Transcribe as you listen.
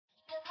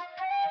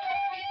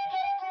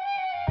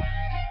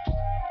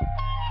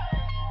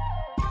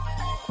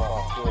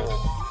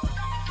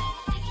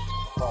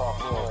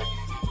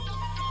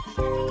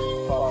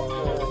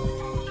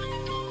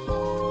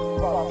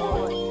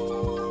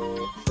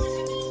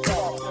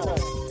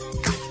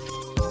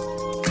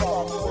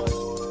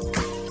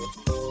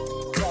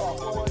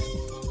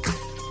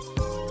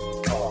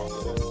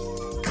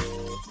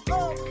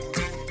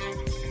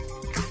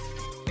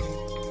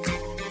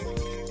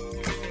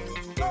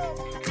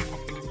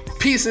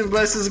Peace and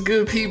blessings,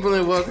 good people,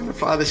 and welcome to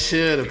Father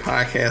Should, a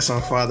podcast on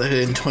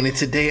fatherhood in 20.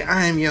 Today,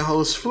 I am your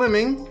host,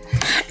 Fleming.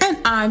 And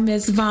I'm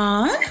Miss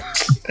Vaughn.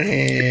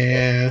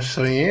 And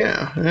so,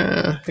 here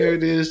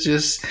it is,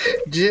 just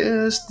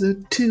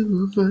the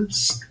two of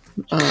us.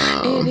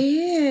 It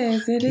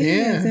is.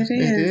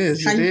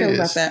 How you feel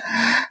about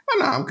that? Oh,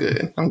 no, I'm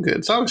good.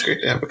 It's always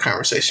great to have a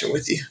conversation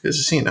with you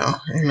because, ain't no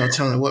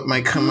telling what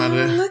might come out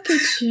of look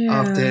at you.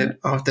 off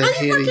that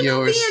head of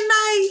yours. Being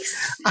nice?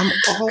 I'm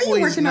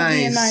always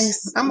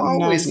nice. I'm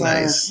always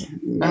nice.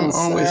 I'm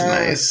always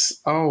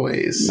nice.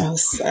 Always. No,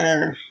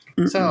 sir.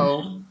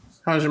 So,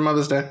 how was your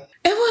Mother's Day?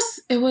 It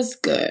was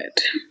good.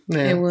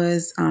 Yeah. It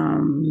was.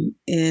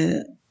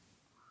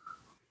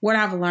 What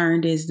I've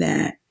learned is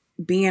that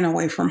being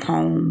away from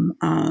home,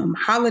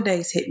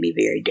 holidays hit me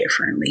very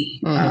differently.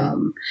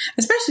 Mm-hmm.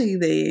 Especially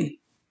the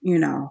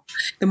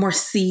more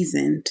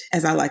seasoned,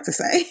 as I like to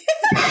say.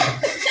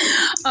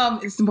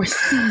 It's the more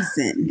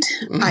seasoned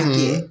I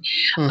get.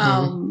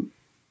 Mm-hmm.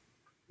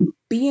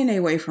 Being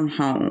away from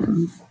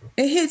home,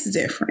 it hits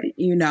different.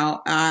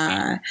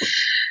 I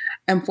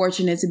am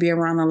fortunate to be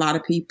around a lot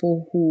of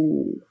people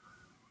who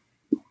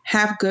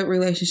have good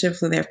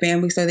relationships with their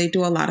family. So they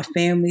do a lot of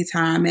family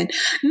time. And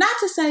not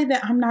to say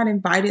that I'm not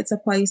invited to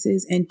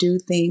places and do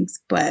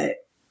things, but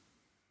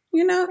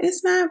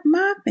it's not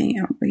my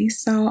family.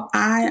 So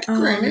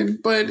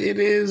granted, but it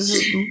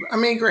is,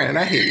 granted,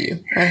 I hear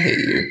you.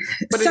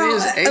 But so, it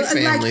is a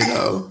family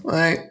though.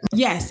 Like,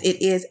 yes, it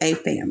is a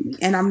family.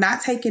 And I'm not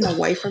taking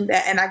away from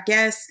that. And I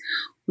guess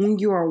when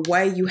you're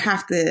away, you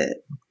have to,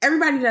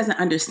 everybody doesn't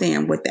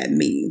understand what that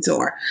means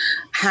or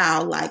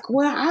how,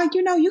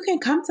 you can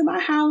come to my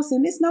house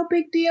and it's no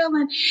big deal.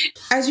 And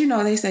as you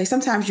know, they say,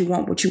 sometimes you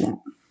want what you want.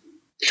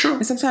 True.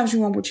 And sometimes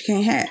you want what you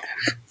can't have.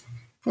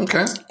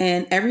 Okay.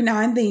 And every now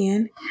and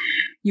then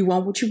you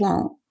want what you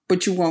want,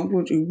 but you want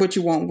what you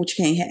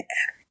can't have.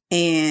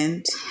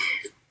 And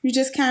you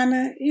just kind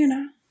of,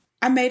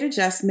 I made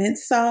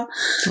adjustments. So,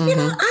 it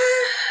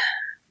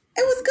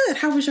was good.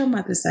 How was your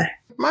Mother's Day?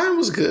 Mine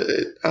was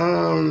good.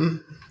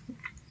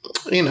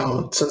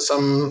 Since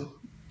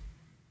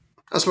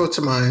I spoke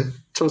to my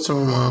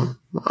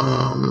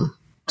mom,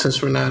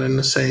 since we're not in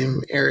the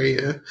same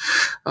area,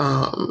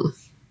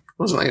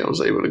 wasn't like I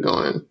was able to go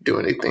and do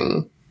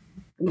anything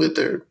with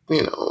her,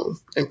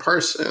 in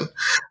person.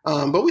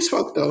 But we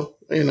spoke though,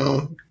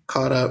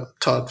 caught up,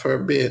 talked for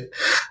a bit.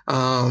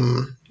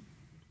 And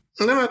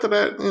then after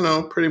that,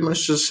 pretty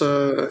much just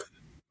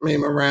made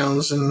my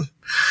rounds and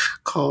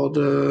called,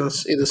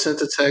 either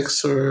sent a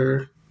text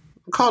or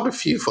called a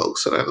few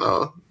folks that I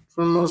know.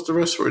 For most of the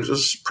rest were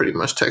just pretty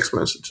much text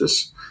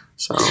messages.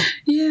 So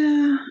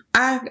yeah,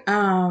 I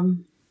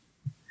don't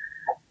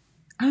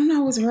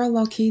know. It was real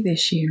low key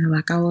this year.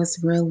 Like I was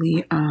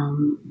really,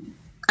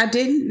 I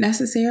didn't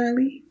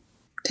necessarily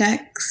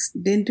text.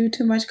 Didn't do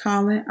too much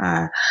calling.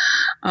 I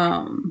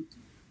don't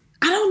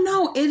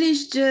know. It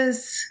is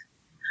just.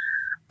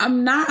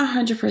 I'm not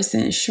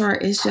 100% sure.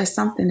 It's just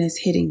something that's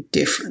hitting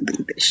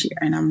differently this year.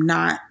 And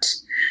I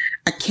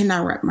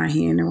cannot wrap my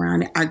hand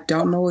around it. I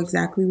don't know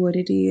exactly what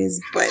it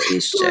is, but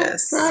it's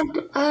just.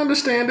 I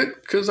understand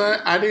it because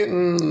I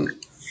didn't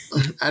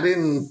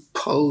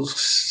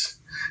post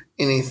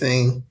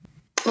anything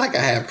like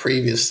I had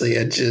previously.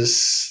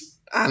 To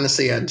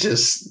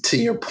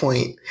your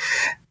point,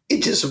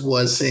 it just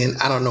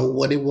wasn't, I don't know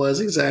what it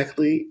was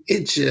exactly.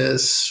 It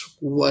just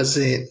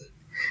wasn't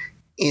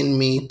in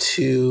me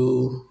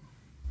to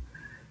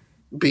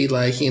be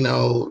like,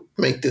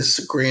 make this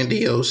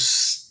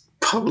grandiose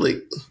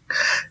public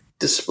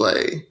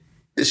display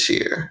this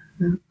year.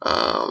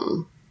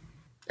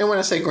 And when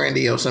I say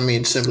grandiose, I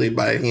mean simply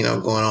by,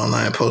 going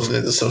online, posting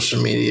it to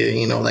social media,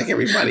 like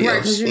everybody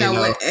else.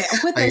 Right,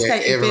 because what they say,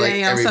 if it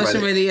ain't on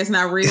social media, it's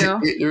not real.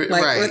 Right. They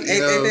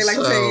like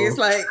to say, it's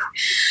like,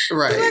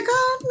 right. Like,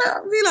 oh,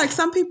 no. Be like,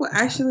 some people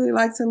actually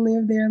like to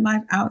live their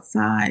life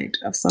outside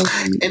of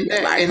social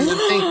media. I think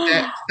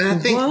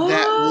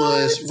that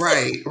was,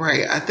 right.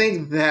 I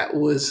think that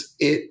was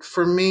it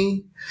for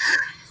me.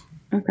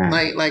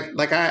 Okay.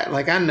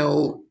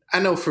 I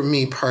know for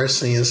me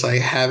personally, it's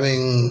like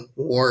having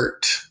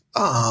worked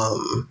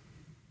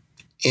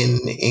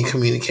in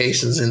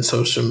communications and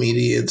social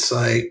media. It's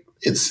like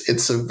it's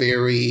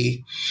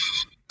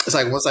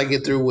like once I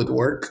get through with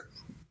work,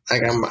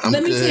 like I'm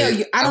Let me good, tell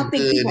you, I don't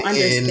think people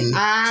understand.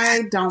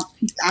 I don't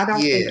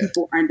think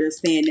people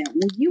understand that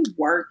when you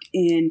work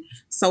in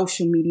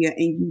social media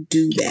and you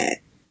do that,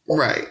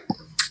 right?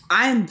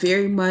 I am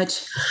very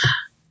much.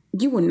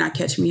 You will not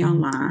catch me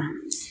online.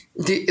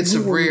 It's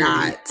you a will rarity.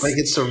 not. Like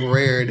it's a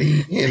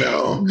rarity, you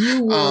know.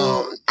 You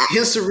will.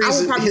 Here's the I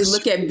reason. would probably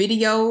look at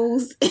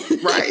videos.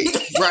 Right.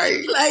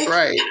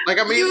 Like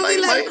I mean, you'll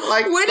be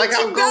where did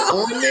I'll you go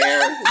on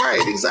there.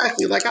 Right,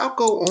 exactly. Like I'll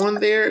go on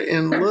there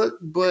and look,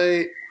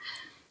 but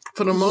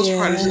for the most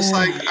part, it's just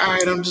like, all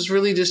right, I'm just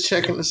really just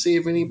checking to see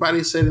if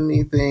anybody said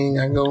anything.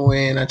 I go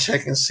in, I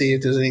check and see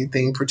if there's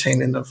anything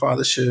pertaining to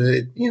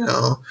fatherhood, you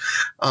know.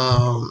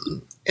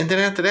 And then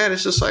after that,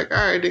 it's just like, all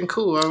right, then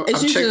cool. It's I've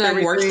usually checked like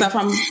everything. work stuff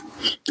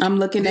I'm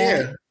looking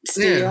at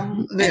still,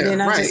 and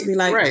then I'll just be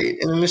like, right,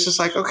 and then it's just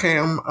like, okay,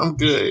 I'm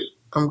good.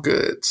 I'm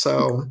good.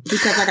 So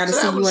because I got to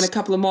see you in a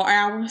couple of more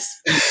hours.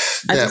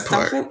 That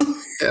part.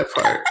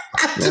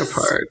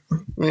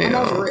 You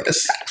know,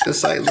 it's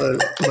like,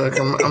 look.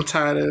 I'm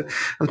tired of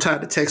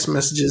text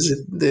messages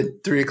at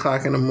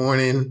 3:00 in the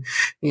morning.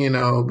 You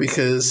know,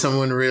 because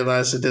someone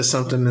realized that there's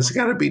something that's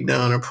got to be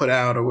done or put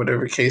out or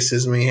whatever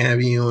cases may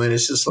have you, and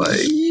it's just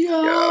like,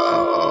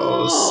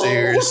 yo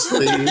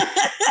seriously,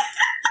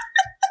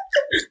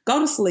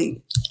 go to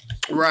sleep.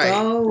 Right.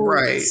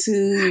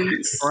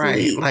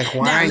 Like,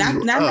 why are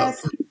you up?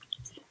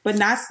 But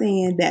not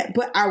saying that.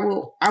 But I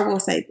will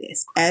say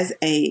this as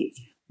a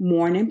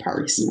morning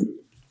person.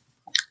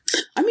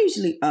 I'm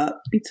usually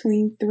up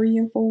between 3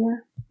 and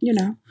 4. You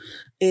know,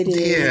 it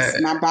is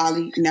my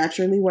body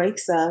naturally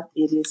wakes up.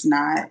 It is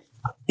not.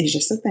 It's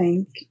just a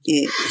thing.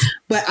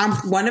 But I'm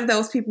one of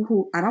those people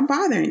who I don't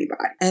bother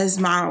anybody. As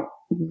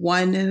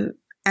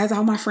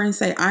all my friends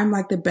say, I'm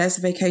like the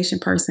best vacation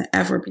person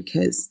ever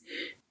because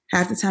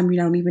half the time you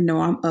don't even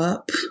know I'm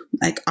up.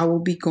 Like I will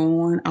be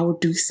gone. I will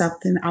do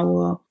something.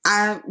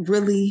 I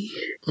really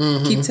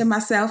keep to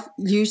myself.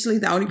 Usually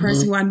the only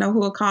person who I know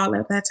who will call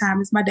at that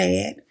time is my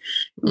dad.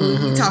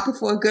 We'll be talking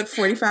for a good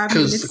 45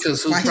 minutes.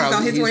 Because he's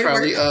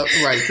probably up,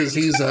 right, because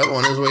he's up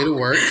on his way to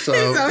work. So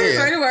he's on his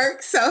way to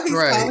work. So he's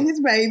calling his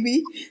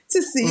baby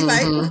to see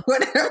like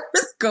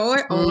whatever's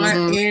going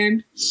on.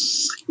 And,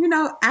 you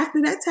know,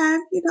 after that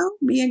time, you know,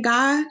 me and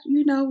God,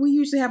 you know, we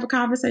usually have a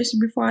conversation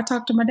before I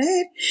talk to my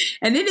dad.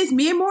 And then it's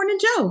me and Morning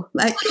Joe.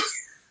 Like,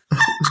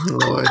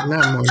 Lord,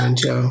 not Morning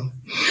Joe.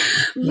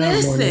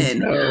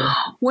 Listen,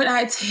 when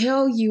I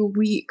tell you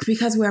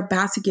because we're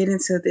about to get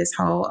into this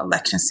whole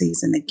election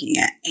season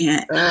again,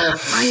 and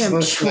I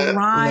am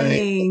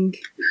trying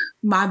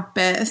my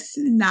best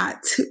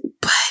not to,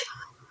 but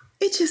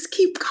it just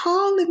keep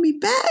calling me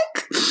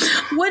back.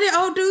 What did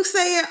old dude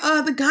say in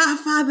The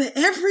Godfather?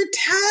 Every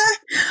time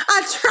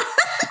I try,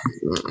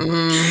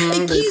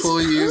 they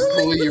pull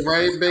you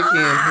right back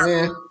in.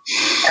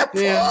 It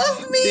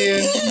pulls me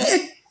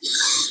in.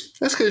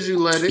 That's because you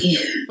let it.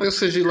 That's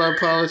because you love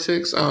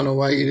politics. I don't know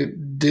why you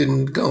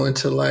didn't go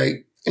into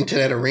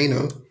that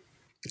arena,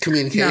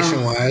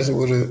 communication wise. It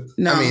would have.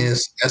 No. I mean,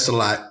 that's a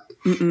lot.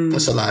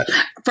 That's a lot.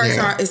 First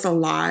of all, it's a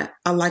lot.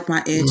 I like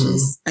my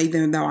edges,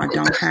 even though I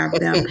don't have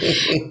them.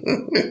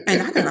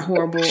 And I got a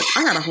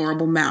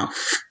horrible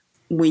mouth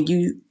when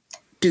you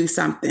do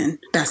something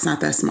that's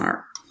not that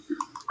smart.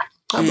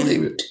 I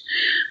believe it.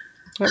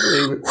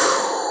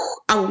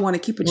 I would want to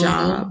keep a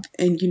job,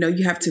 and you know,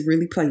 you have to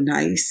really play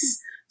nice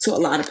to a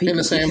lot of people. In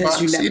the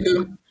sandbox, you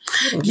do.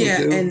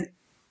 And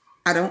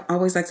I don't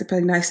always like to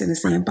play nice in the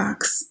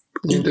sandbox.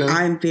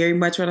 I'm very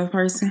much one of the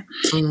person.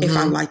 If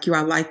I like you,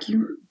 I like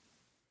you.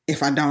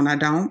 If I don't, I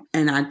don't.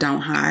 And I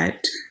don't hide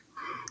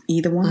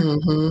either one.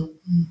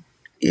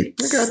 I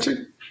got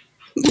you.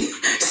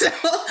 So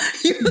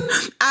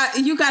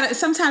you gotta.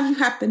 Sometimes you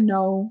have to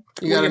know.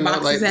 You gotta know,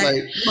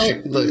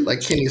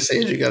 like Kenny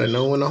said, you gotta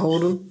know when to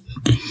hold them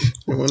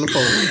and when to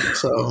fold them.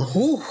 So,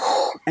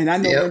 and I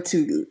know when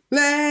to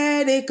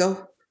let it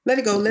go. Let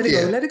it go, let it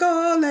go, let it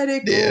go, let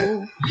it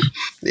go.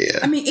 Yeah.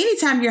 I mean,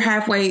 anytime you're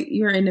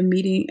in a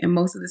meeting and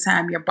most of the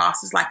time your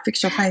boss is like,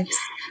 fix your face.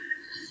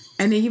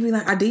 And then you be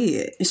like, I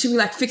did. And she be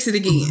like, fix it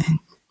again.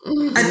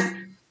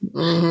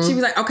 She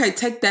be like, okay,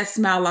 take that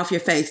smile off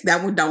your face.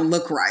 That one don't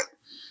look right.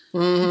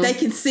 They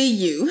can see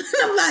you. And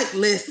I'm like,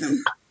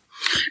 listen.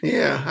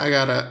 Yeah, I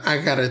got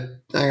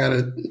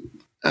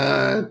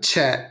a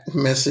chat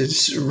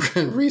message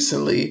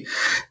recently.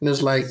 And it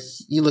was like,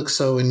 you look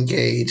so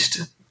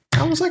engaged.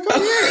 I was like, oh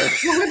yeah,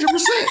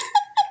 100%.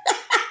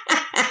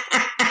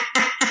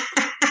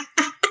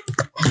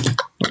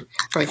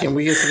 Like, can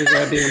we get to the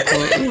goddamn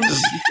point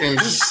and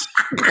just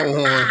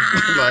go on?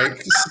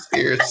 Like,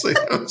 seriously.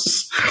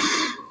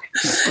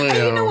 And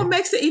you know what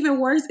makes it even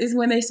worse is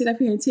when they sit up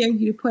here and tell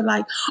you to put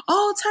like,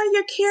 oh, turn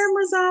your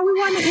cameras on. We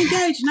want to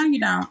engage. No, you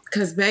don't.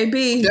 Because,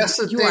 baby, that's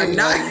the you thing. are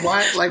not.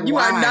 You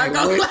are not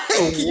going to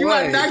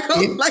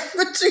like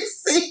what you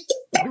see.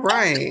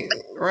 Right.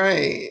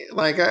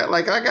 Like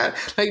I got,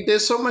 like,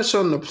 there's so much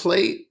on the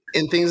plate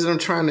and things that I'm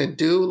trying to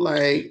do.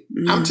 Like,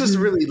 I'm just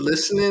really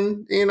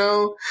listening, you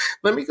know.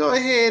 Let me go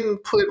ahead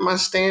and put my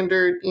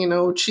standard, you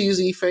know,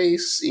 cheesy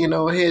face, you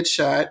know,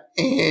 headshot,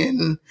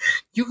 and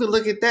you can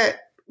look at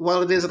that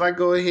while it is that I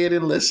go ahead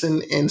and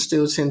listen and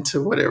still tend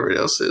to whatever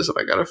else is that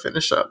I got to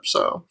finish up.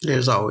 So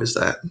there's always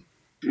that.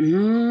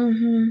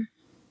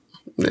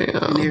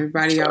 And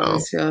everybody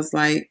always feels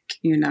like,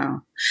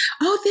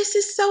 oh, this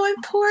is so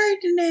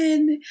important.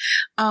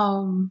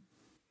 And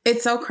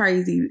it's so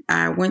crazy.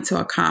 I went to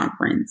a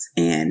conference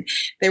and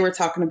they were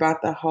talking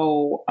about the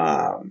whole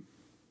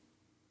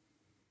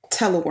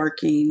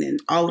teleworking and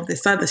all of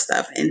this other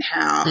stuff and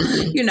how,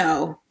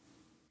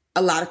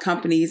 a lot of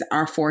companies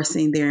are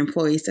forcing their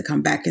employees to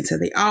come back into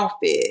the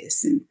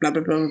office and blah,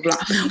 blah, blah, blah, blah,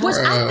 which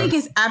I think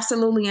is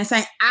absolutely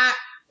insane.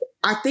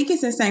 I think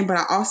it's insane, but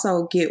I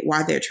also get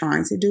why they're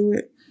trying to do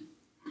it.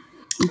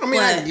 I mean,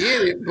 I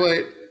get it,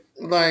 but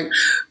like...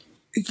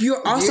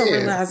 You're also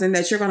realizing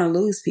that you're going to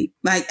lose people.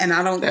 And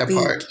I don't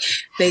think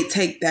they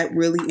take that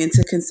really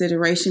into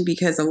consideration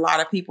because a lot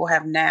of people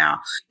have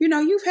now,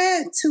 you've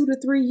had 2 to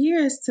 3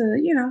 years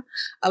to,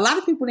 a lot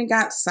of people done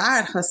got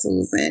side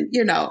hustles and,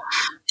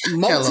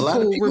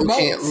 multiple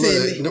remotes.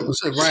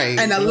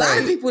 And a lot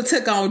of people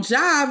took on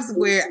jobs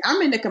where I'm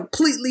in a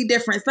completely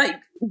different,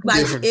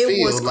 different it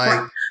field, was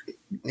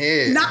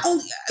not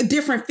only a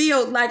different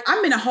field,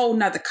 I'm in a whole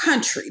nother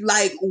country.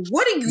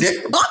 What are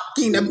you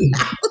talking about?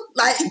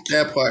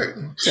 That part.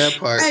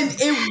 And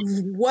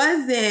it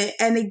wasn't,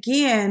 and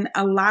again,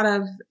 a lot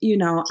of,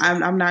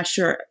 I'm not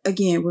sure,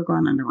 again, we're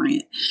going on a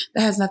rant.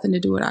 That has nothing to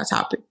do with our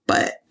topic,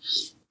 but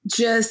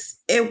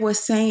just, it was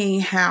saying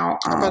how...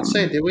 I'm about to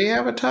say, did we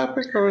have a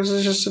topic or is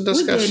it just a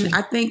discussion? We didn't.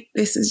 I think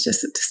this is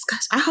just a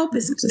discussion. I hope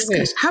it's a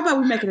discussion. Yeah. How about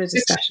we make it a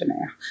discussion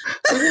now?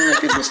 We can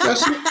make a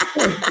discussion.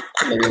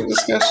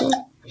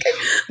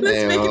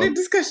 Let's make it a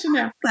discussion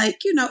now.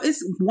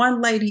 It's one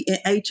lady in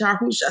HR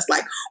who's just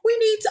like, we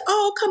need to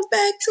all come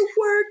back to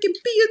work and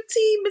be a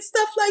team and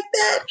stuff like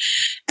that.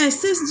 And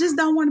sis just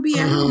don't want to be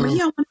at home, but he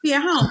don't want to be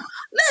at home.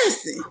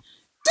 Listen,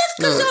 just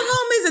because your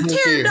home is a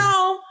tear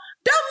dome,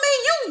 don't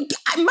mean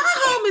my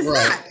home is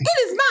not. It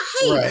is my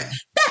haven. Right.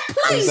 That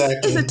place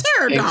is a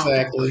terror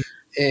dome.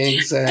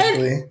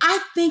 Exactly. And I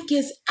think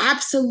it's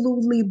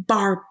absolutely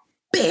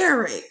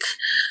barbaric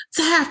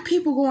to have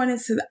people going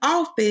into the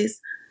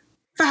office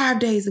 5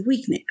 days a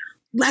week now.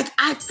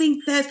 I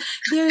think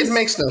it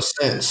makes no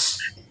sense.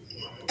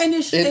 And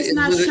it's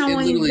not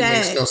showing that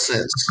makes no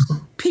sense.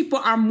 People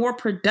are more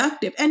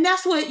productive. And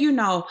that's what,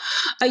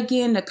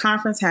 again, the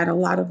conference had a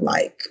lot of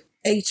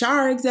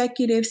HR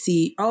executives,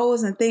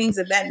 CEOs, and things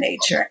of that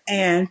nature.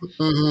 And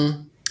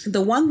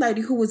the one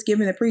lady who was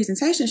giving the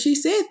presentation, she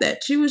said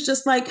that. She was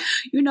just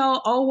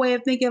old way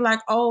of thinking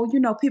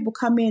people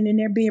come in and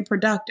they're being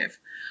productive.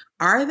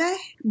 Are they?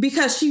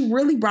 Because she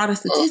really brought a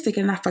statistic,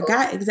 and I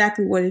forgot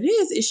exactly what it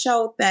is. It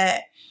showed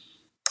that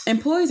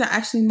employees are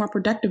actually more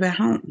productive at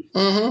home,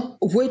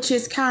 which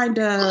is kind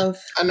of...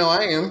 I know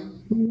I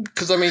am.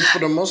 Because, for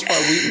the most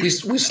part, we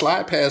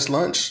slide past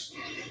lunch.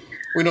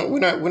 We're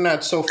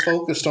not so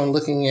focused on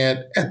looking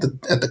at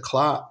the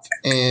clock.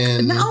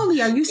 And not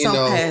only are you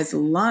past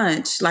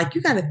lunch,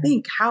 you got to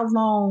think how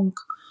long,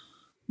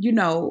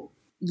 you'll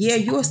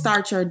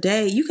start your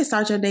day. You can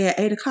start your day at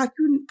 8:00.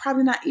 You're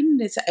probably not eating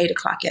it to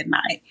 8:00 at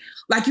night.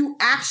 You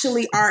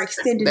actually are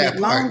extending it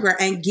longer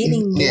and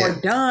getting more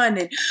done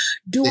and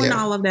doing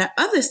all of that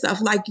other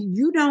stuff.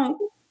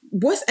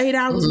 What's 8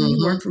 hours when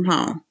you work from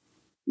home?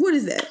 What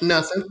is that?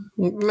 Nothing.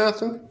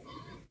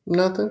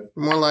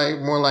 More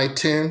like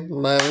 10,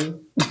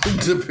 11,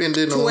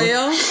 depending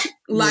 12?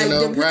 on...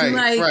 12?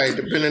 Right.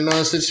 Depending on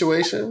the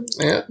situation.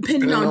 Yeah.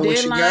 Depending on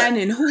deadline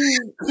and who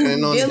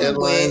depending on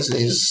deadlines,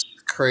 these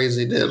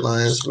crazy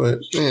deadlines. But,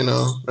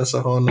 that's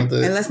a whole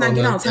nother... And let's not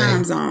get on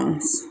time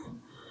zones.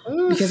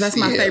 Because that's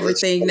my favorite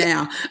thing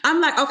now. I'm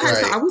like, okay,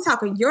 so are we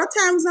talking your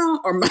time zone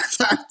or my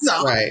time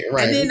zone? Right.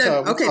 And then,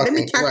 let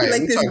me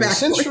calculate this backwards.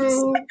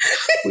 Central,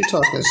 we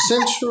talking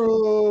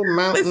Central,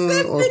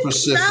 Mountain, or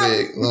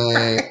Pacific?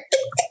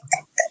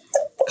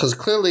 Because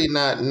clearly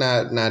not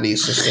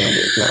Eastern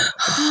Standard. No,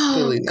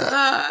 clearly not.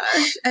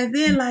 Gosh. And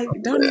then,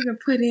 don't even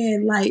put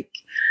in,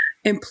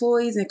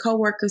 employees and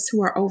coworkers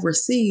who are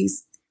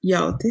overseas.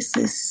 Yo, this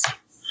is...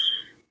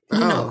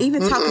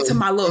 even talking to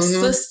my little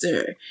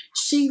sister,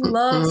 she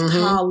loves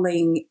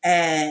calling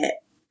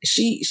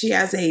she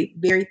has a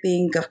very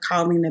thing of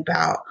calling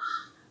about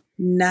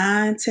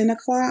 9, 10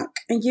 o'clock.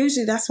 And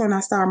usually that's when I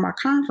start my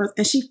conference.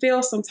 And she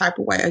feels some type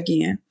of way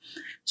again.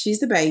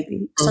 She's the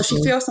baby. So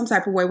she feels some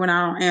type of way when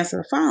I don't answer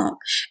the phone.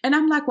 And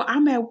I'm like, well,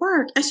 I'm at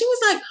work. And she was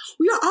like,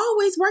 well, you're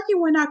always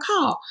working when I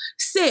call.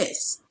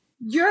 Sis,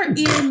 you're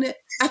in...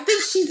 I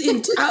think she's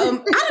in, I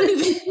don't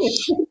even,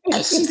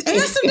 she's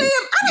Amsterdam.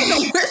 I don't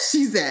know where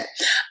she's at.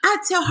 I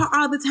tell her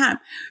all the time,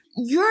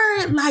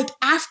 you're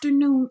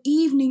afternoon,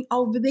 evening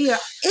over there.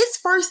 It's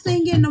first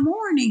thing in the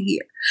morning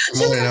here. She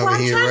was like, well,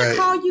 I'm trying to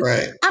call you.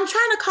 Right. I'm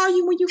trying to call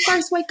you when you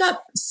first wake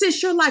up.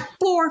 Sis, you're 4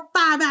 or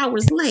 5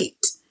 hours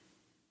late.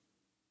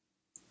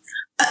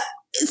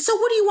 So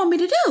what do you want me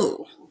to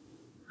do?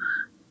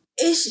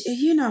 It's,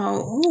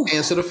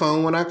 answer the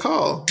phone when I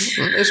call.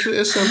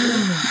 It's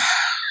simple.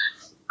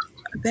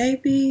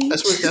 Baby.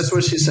 That's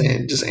what she's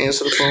saying. Just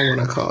answer the phone when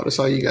I call. That's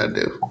all you gotta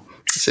do.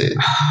 That's it.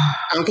 I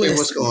don't care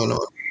what's going on.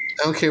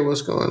 I don't care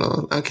what's going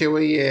on. I don't care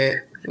where you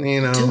at.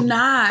 Do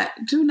not.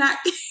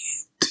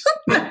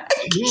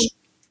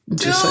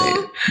 Just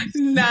saying.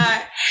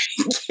 Not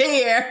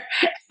care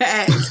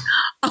at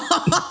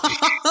all.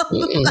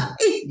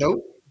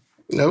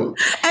 Nope.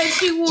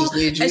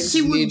 And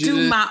she would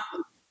do my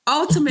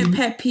ultimate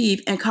pet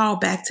peeve and call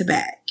back to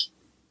back.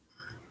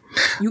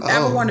 You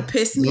ever want to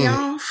piss me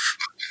off?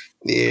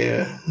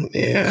 Yeah.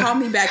 Call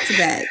me back to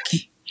back.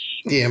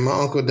 Yeah, my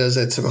uncle does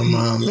that to my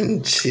mom,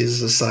 and she's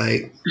just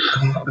like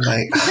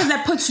because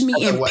that puts me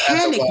in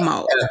panic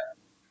mode.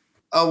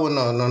 Oh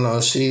well,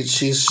 no.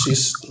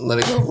 She's let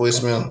it go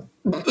voicemail.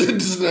 It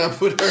does not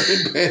put her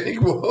in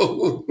panic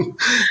mode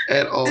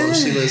at all.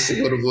 She lets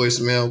it go to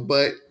voicemail,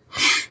 but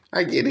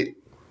I get it.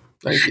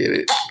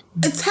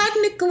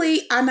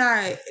 Technically,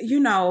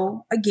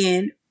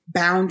 again,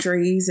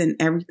 boundaries and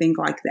everything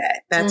like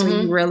that. That's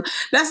when you really.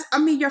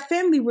 Your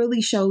family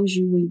really shows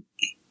you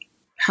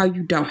how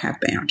you don't have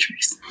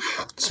boundaries.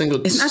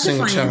 Single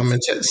child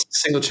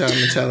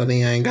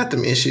mentality. I ain't got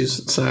them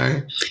issues.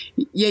 Sorry.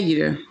 Yeah, you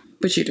do,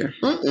 but you do.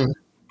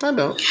 I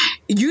don't.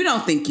 You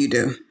don't think you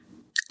do.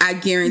 I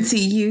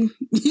guarantee you.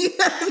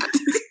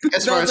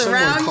 As far as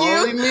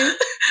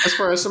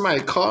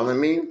somebody calling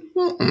me,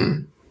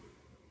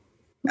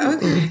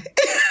 okay.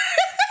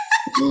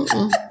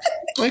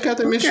 I got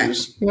them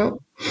issues. No,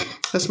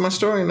 that's my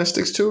story, and that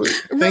sticks to it.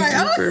 Thank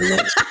you very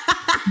much.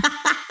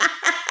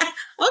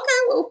 Okay,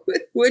 well,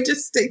 we'll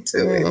just stick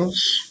to it.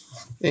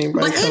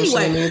 But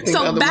anyway,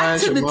 so back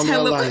to the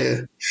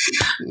television.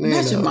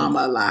 Not your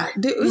mama a lie.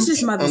 It's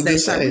just Mother's Day.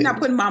 So we're not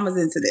putting mamas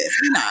into this.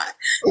 We're not.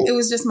 It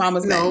was just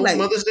Mama's Day. No,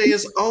 Mother's Day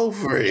is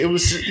over. It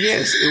was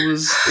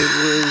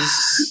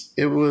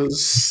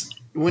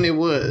when it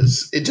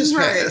was. It just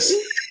passed.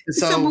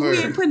 It's over. We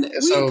ain't putting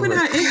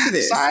her into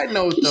this. Side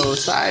note though,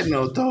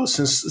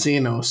 since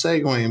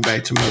segueing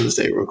back to Mother's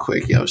Day real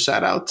quick,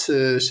 shout out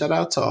to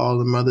all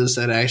the mothers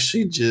that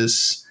actually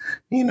just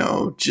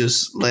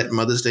let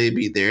Mother's Day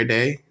be their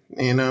day,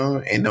 and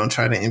don't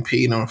try to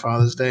impede on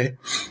Father's Day.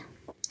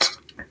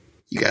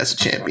 You guys are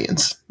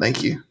champions.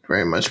 Thank you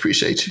very much.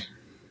 Appreciate you.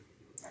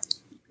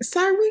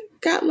 Sorry, we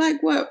got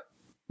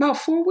about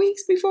 4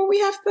 weeks before we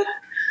have to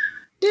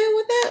deal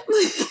with that.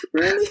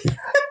 Really?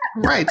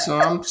 Right. So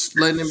I'm just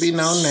letting it be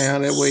known now.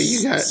 That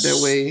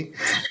way,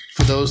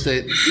 for those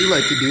that do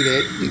like to do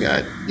that,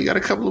 you got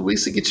a couple of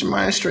weeks to get your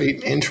mind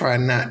straight and try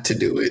not to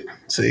do it.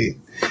 See,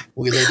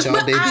 we let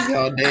y'all day be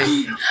all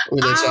day.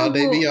 We let y'all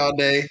day be all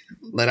day.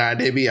 Let our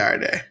day be our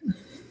day.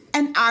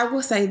 And I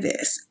will say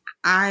this: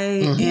 I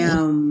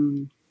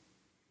am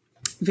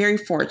very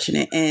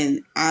fortunate,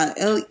 and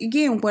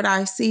again, what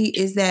I see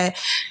is that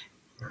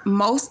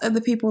most of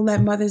the people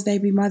let Mother's Day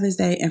be Mother's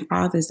Day and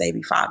Father's Day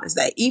be Father's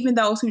Day. Even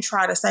those who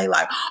try to say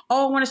I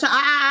want to show,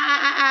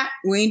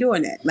 we ain't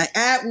doing that.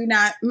 We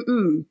not.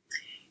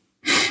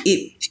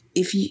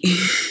 If you.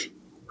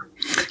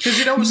 Because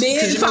what's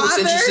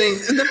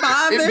interesting? The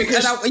fathers,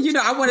 and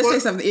I want to say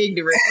something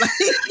ignorant.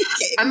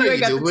 I know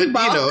you do,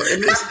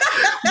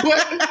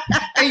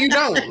 and you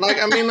don't.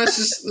 Let's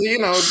just, you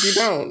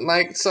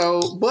don't.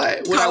 So,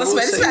 but what I will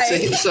say to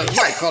him,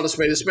 right, call a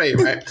spade,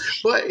 right?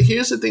 But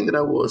here's the thing that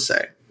I will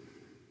say.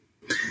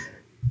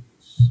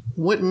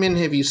 What men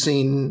have you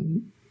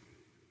seen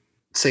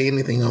say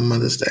anything on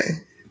Mother's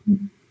Day?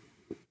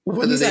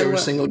 Whether they were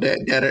single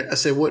dad. I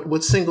said,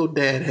 what single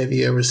dad have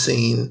you ever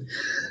seen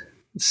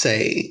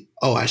say,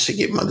 "Oh, I should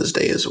get Mother's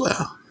Day as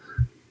well"?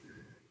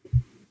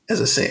 As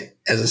a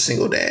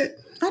single dad,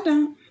 I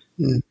don't.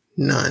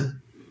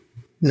 None.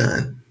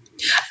 I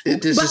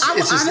would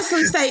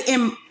honestly say,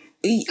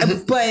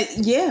 but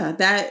yeah,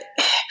 that.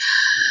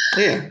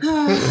 Yeah,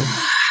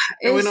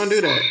 and we don't do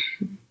that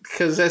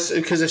because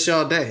it's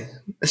y'all day.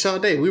 It's y'all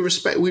day. We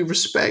respect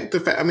the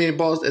fact.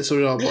 That's what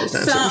it all boils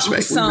down to.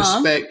 Respect. We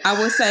respect. I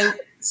would say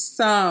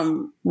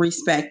some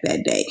respect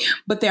that day,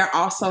 but there are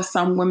also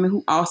some women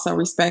who also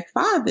respect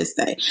Father's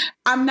Day.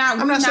 I'm not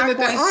saying that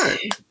there aren't.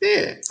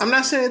 Yeah, I'm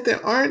not saying that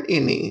there aren't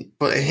any,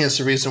 but hence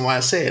the reason why I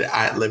said,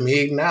 let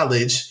me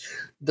acknowledge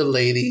the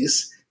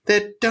ladies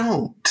that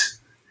don't.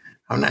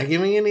 I'm not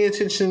giving any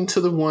attention to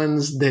the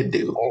ones that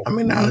do. I'm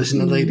acknowledging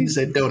the ladies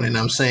that don't, and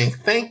I'm saying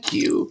thank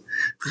you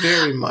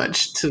very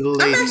much to the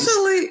ladies.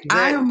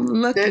 I am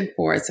looking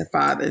forward to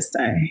Father's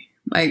Day.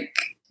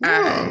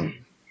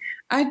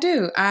 I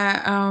do.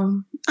 I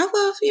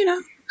love,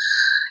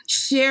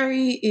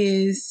 Sherry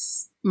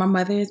is my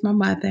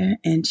mother,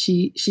 and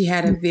she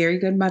had a very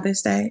good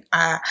Mother's Day.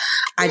 I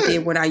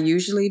did what I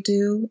usually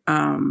do.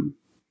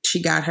 She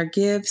got her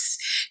gifts.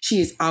 She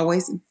is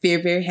always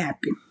very, very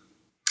happy.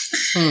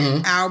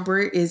 Mm-hmm.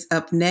 Albert is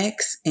up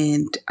next,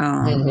 and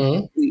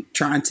we're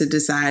trying to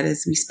decide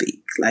as we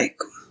speak.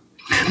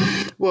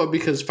 Well,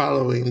 because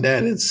following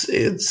that,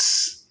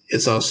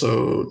 it's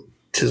also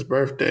his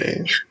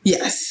birthday.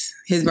 Yes,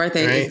 his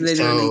birthday is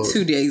literally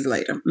 2 days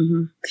later.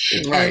 Mm-hmm.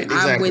 Right, and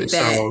exactly. I'm with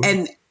that,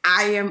 and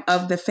I am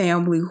of the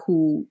family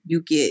who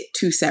you get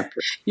two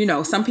separate.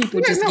 Some people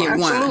just get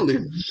absolutely.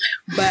 One,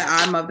 but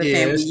I'm of the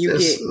family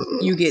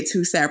you get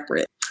two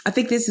separate. I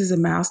think this is a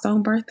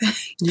milestone birthday.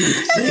 You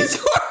think?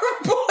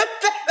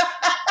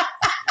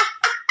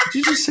 Did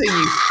you just say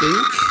you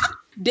think?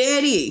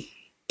 Daddy,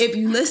 if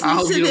you listen I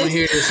hope to you this, don't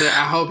hear this.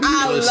 I hope you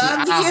I listen.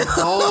 love I you.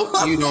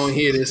 hope you don't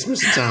hear this,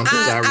 Mr. Tom,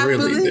 because I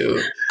really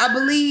do. I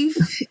believe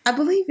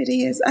it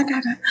is. I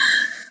gotta.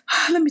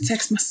 Let me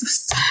text my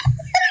sister.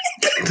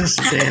 That's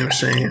a damn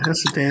shame.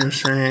 That's a damn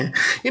shame.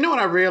 You know what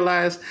I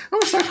realized? I'm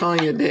gonna start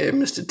calling your dad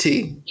Mr.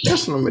 T.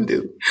 That's what I'm gonna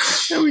do.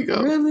 There we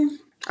go. Really?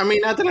 I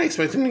mean, not that I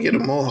expect him to get a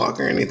mohawk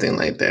or anything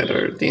like that,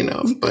 or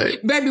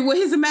but baby, with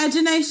his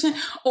imagination.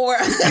 Or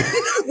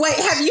wait,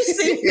 have you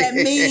seen that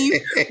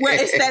meme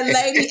where it's that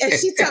lady and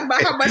she talking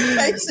about how much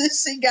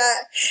patience she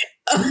got,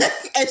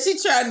 and she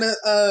trying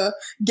to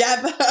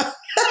gather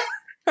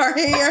her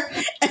hair,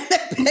 and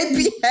that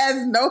baby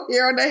has no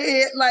hair on her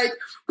head. Like,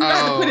 we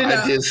got to put it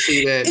up. I did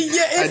see that.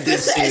 Yeah, I did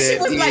see that. She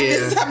was like,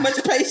 "This is how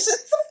much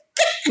patience."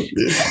 And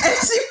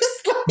she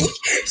was like,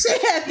 she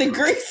had the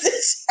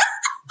grease.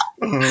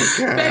 Oh,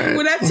 God. Baby,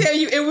 when I tell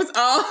you it was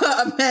all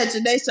her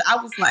imagination, I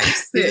was like,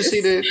 sis. Did you see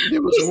that?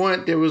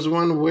 There was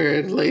one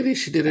where the lady,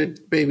 she did her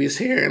baby's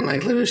hair and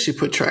like literally she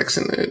put tracks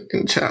in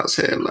the child's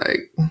head,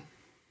 like,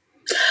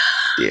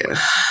 yeah,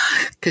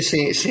 because she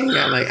ain't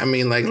got like, I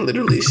mean, like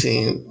literally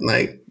she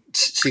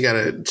got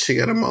a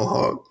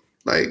mohawk,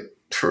 like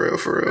for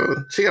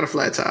real. She got a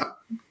flat top.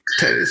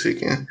 Technically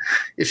speaking,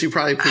 if she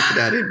probably picked it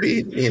out, it'd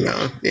be she'd be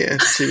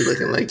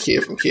looking like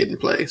Kid from Kid and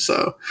Play.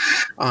 So,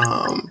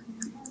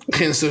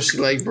 and so she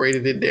like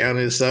braided it down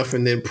and stuff,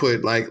 and then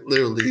put like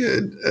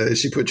literally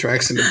she put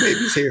tracks in the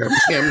baby's hair.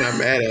 I'm not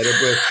mad at her,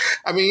 but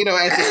I mean,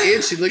 at the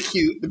end she looked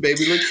cute. The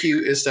baby looked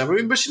cute and stuff. I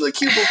mean, but she looked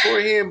cute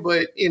beforehand.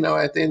 But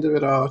at the end of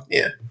it all,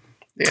 yeah.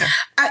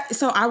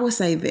 So I will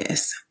say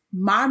this.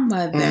 My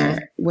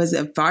mother was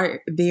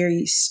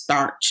very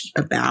starched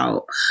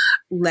about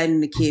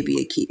letting the kid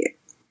be a kid.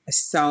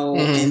 So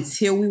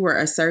until we were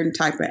a certain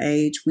type of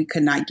age, we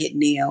could not get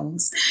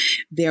nails.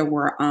 There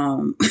were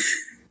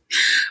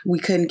we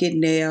couldn't get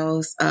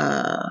nails.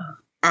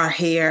 Our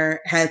hair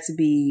had to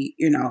be,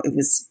 it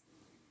was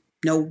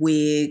no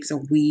wigs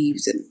or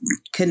weaves, and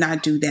could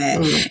not do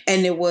that.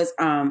 And it was,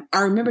 I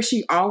remember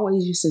she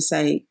always used to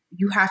say,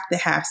 you have to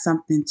have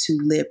something to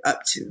live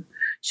up to.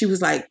 She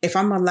was like, if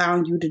I'm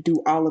allowing you to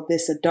do all of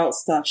this adult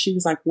stuff, she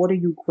was like, what are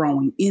you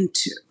growing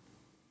into?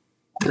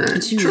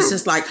 And she was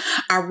just like,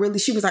 I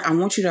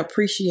want you to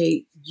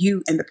appreciate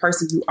you and the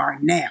person you are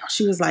now.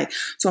 She was like,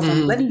 so if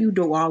I'm letting you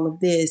do all of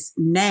this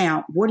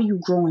now, what are you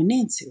growing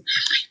into?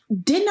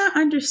 Did not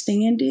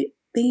understand it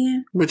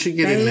then. But you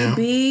get it now.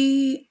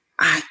 Baby,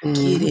 I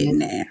get it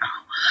now.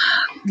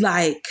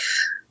 Like,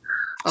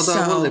 although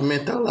I will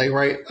admit though, like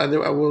I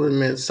will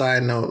admit,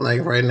 side note,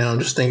 like right now I'm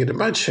just thinking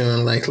about you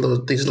and like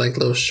these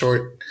little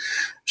short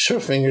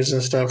fingers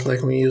and stuff.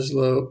 Like when you use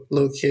little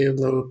kid,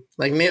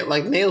 like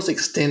nails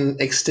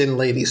extend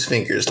ladies'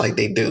 fingers like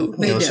they do.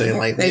 You know what I'm saying?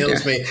 Like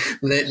nails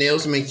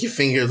make your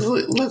fingers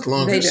look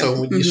longer.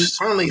 So when you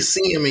finally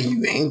see them and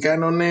you ain't got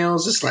no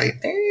nails, it's like,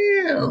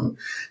 damn,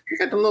 you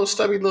got the little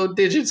stubby little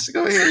digits.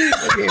 Go ahead,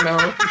 typing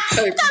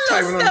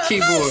on the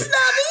keyboard.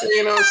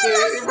 You know what I'm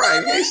saying?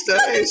 Right. Hey,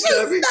 stubby.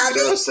 You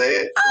know what I'm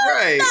saying?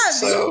 Right.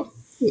 So,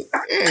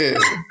 yeah.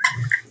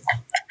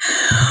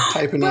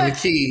 Typing on the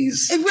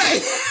keys.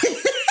 Right.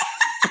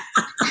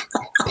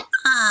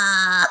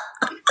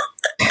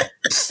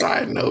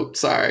 Side note,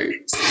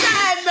 sorry.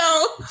 Side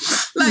note.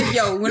 Like,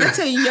 yo, when I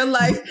tell you your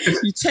life,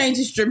 you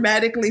changes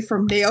dramatically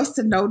from nails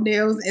to no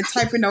nails and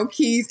typing on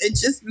keys and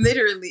just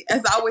literally,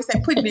 as I always say,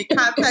 putting in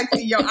contacts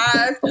in your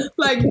eyes.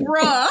 Like,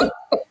 bruh.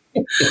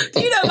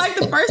 Like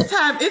the first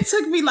time, it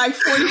took me like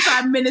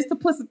 45 minutes to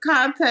put some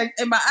contacts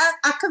in my eye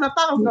because I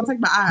thought I was going to take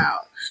my eye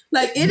out.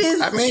 Like, it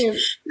is, I mean,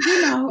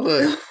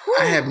 look,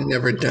 I have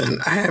never done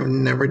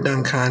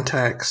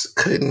contacts.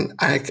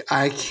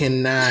 I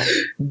cannot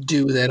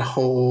do that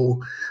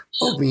whole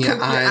open your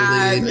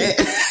eyelid.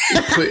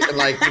 Put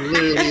like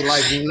literally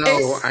like,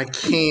 no, I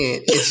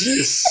can't. It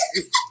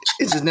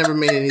just never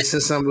made any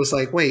sense. I was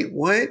like, wait,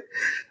 what?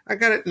 I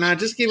got it. Nah,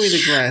 just give me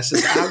the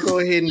glasses. I'll go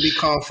ahead and be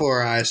called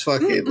for eyes.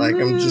 Fuck it. Like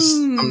I'm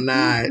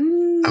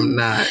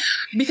not.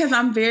 Because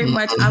I'm very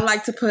much, I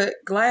like to put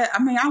I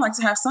like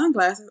to have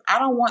sunglasses. I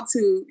don't want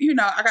to,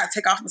 I got to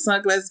take off my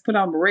sunglasses, put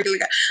on my regular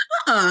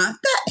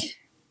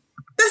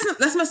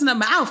that's messing up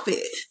my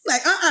outfit.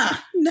 Like,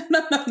 no.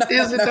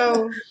 Is it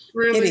though?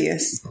 Really? It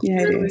is.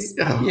 Yeah, it is.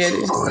 Oh, yeah, it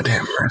is. Lord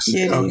have mercy.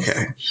 Yeah,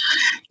 okay.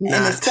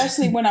 And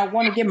especially when I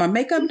want to get my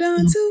makeup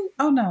done too.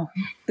 Oh no,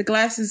 the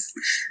glasses.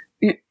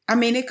 I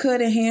mean, it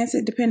could enhance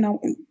it depending on.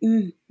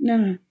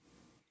 No.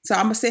 So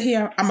I'm gonna sit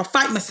here. I'm gonna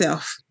fight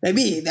myself,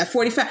 baby. That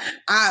 45.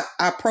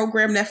 I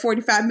programmed that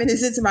 45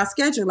 minutes into my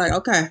schedule. Like,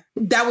 okay,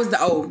 that was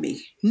the old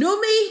me.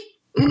 New me.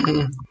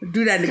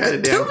 Do that in a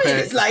good 2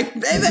 minutes. Like,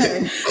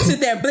 baby, sit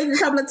there and blink a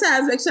couple of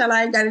times, make sure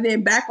I ain't got it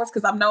in backwards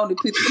because I'm known to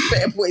put the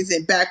bad boys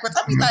in backwards.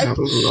 I be like,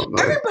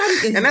 everybody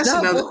is and that's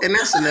double.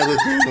 another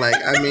thing. Like,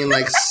 I mean,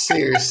 like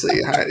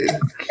seriously,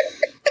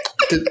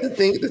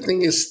 the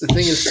thing is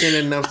thin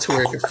enough to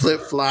where it can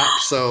flip flop.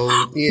 So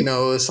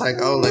it's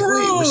like, oh, like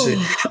wait, what's it?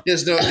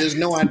 There's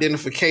no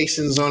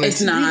identifications on it.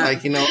 It's not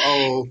like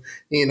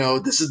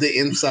this is the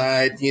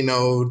inside.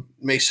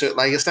 Make sure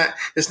like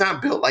it's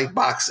not built like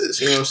boxes.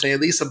 You know what I'm saying?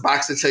 At least a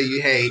box to tell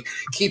you, hey,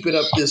 keep it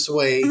up this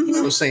way. You know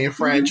what I'm saying?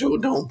 Fragile,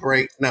 don't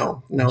break.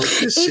 No.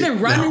 Even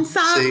running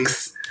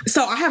socks. See?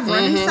 So I have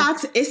running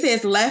socks. It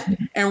says left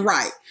and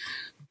right.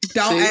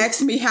 Don't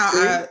ask me how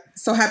I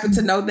so happen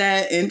to know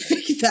that and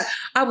figure that.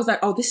 I was like,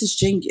 oh, this is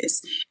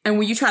genius. And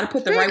when you try to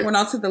put the right one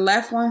onto the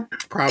left one,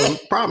 problems.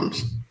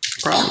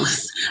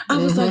 I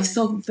was like,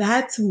 so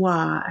that's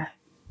why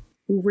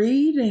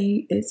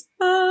reading is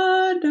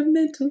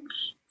fundamental.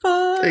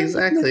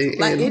 Exactly,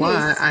 like, and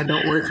why I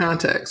don't wear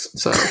contacts.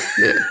 So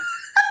yeah,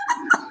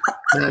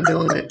 not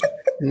doing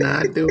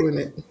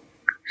it.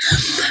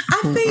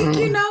 I think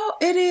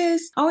it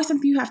is always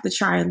something you have to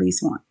try at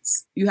least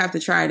once. You have to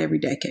try it every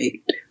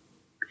decade.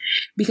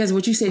 Because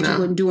what you said you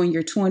wouldn't do in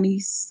your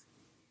 20s,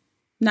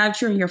 now that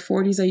you're in your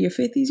 40s or your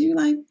 50s, you're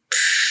like,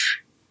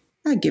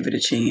 I'd give it a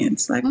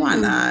chance. Like, why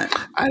not?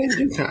 I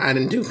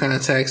didn't do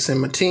contacts in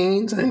my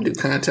teens. I didn't do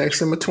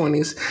contacts in my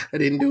 20s. I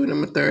didn't do it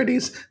in my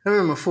 30s. I'm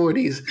in my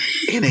 40s.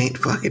 It ain't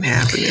fucking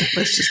happening.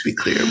 Let's just be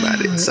clear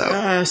about it.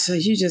 So, so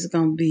you just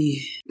gonna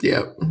be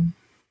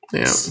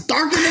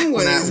darker than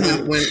when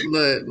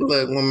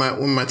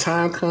my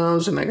time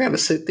comes and I got to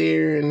sit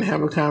there and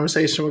have a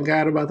conversation with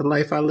God about the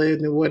life I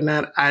lived and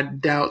whatnot, I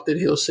doubt that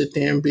he'll sit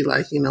there and be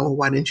like,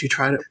 why didn't you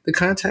try the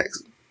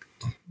contacts?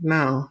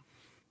 No.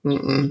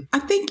 Mm-mm. I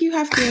think you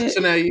have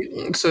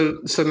to.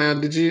 So now,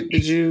 did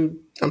you?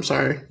 I'm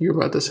sorry, you were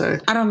about to say.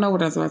 I don't know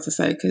what I was about to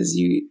say because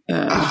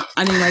I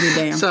didn't write it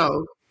down.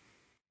 So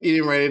you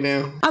didn't write it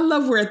down. I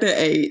love we're at that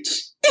age.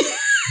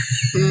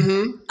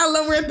 I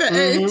love we're at that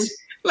age.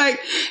 Like,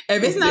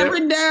 if it's not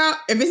written down,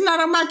 if it's not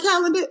on my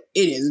calendar, it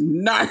is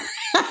not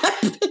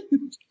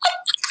happening.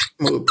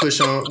 We'll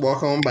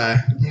walk on by.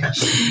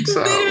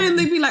 So.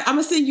 Literally be like, I'm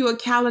going to send you a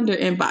calendar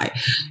invite.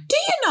 Do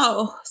you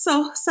know?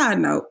 So,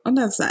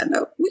 another side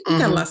note. We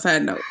got a lot of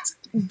side notes.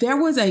 There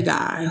was a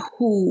guy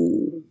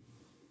who,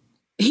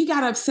 he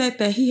got upset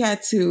that he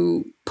had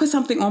to put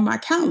something on my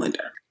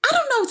calendar. I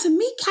don't know. To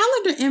me,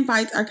 calendar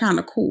invites are kind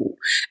of cool,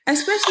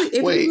 especially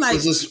if you like.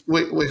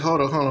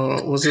 Hold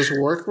on. Was this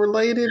work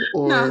related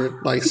or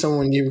like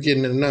someone you were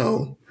getting to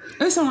know?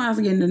 It was someone I was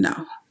getting to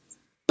know.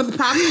 But the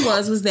problem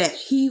was that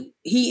he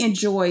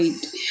enjoyed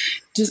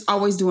just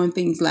always doing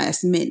things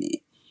last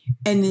minute,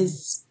 and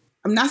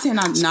I'm not saying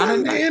I'm not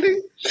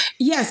a.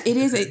 Yes, it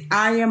is.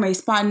 I am a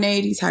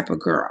spontaneity type of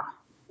girl.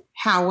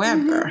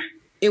 However,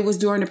 it was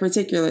during a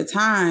particular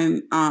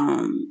time.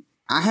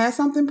 I had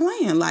something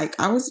planned. Like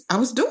I was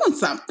doing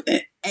something.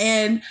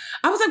 And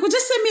I was like, well,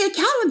 just send me a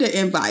calendar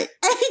invite.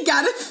 And he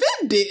got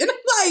offended. And I'm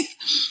like,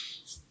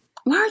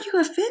 why are you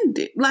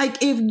offended?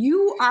 Like, if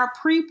you are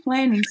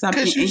pre-planning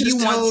something and you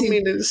told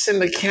me to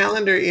send a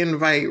calendar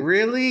invite,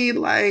 really?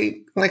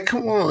 Like,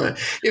 come on.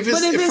 If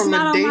it's from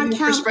a dating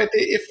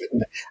perspective,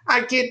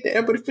 I get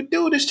that, but if a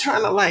dude is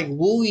trying to like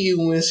woo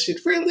you and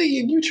shit, really,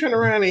 and you turn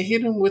around and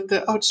hit him with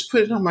just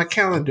put it on my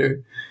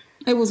calendar.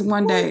 It was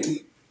one day.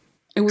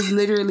 It was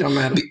literally... Don't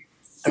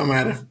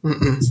matter.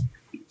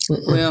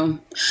 Well...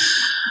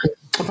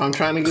 If I'm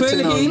trying to get to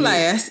know clearly he you.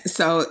 Last,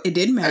 so it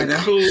didn't matter.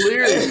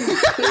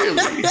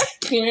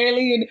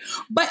 Clearly.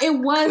 But it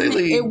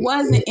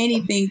wasn't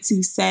anything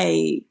to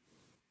say.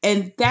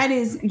 And that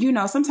is,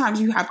 sometimes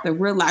you have to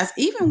realize,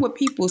 even with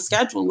people's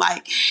schedule,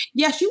 like,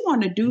 yes, you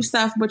want to do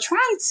stuff, but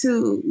trying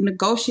to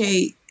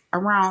negotiate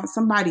around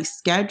somebody's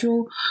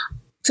schedule,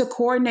 to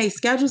coordinate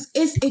schedules,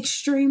 is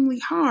extremely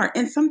hard.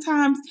 And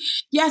sometimes,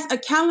 yes, a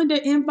calendar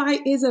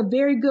invite is a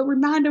very good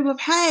reminder of,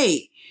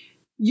 hey,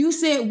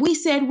 we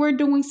said we're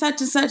doing such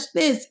and such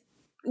this.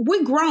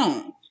 We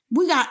grown.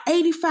 We got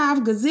 85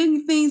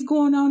 gazillion things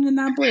going on in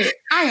our brain.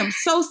 I am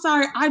so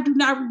sorry. I do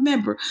not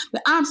remember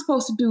that I'm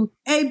supposed to do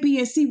A, B,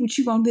 and C with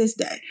you on this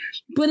day.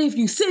 But if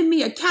you send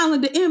me a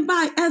calendar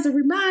invite as a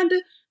reminder,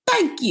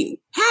 thank you.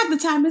 Half the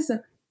time it's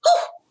let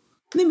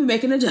me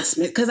make an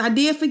adjustment because I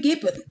did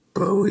forget.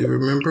 But we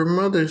remember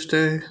Mother's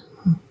Day.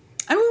 And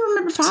we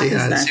remember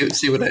Father's Day.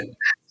 See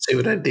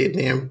what I did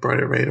then? Brought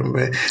it right on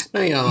back.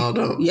 No, y'all all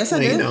don't. Yes, I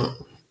do. You don't.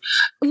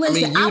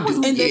 Listen, I was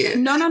in this.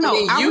 No.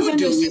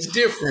 It's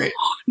different.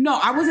 No,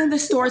 I was in the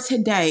store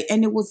today,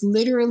 and it was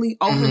literally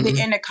over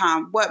the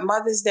intercom. What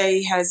Mother's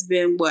Day has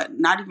been?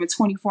 Not even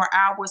 24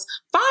 hours.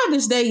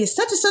 Father's Day is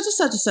such and such and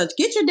such and such.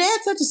 Get your dad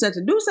such and such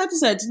and do such and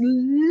such.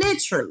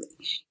 Literally,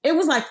 it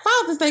was like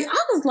Father's Day.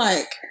 I was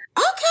like,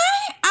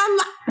 okay,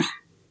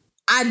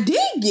 I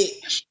dig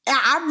it.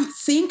 I've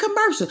seen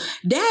commercials.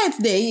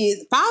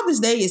 Father's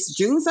Day is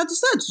June such and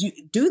such. You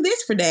do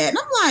this for Dad, and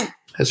I'm like,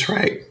 that's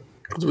right.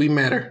 Because we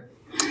matter.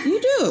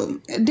 You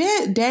do.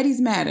 Daddies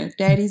matter.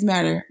 Daddies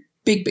matter.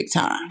 Big, big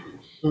time.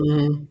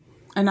 Mm-hmm.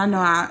 And I know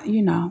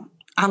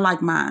I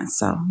like mine.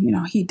 So,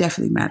 he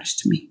definitely matters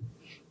to me.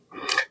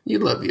 You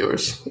love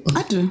yours.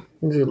 I do.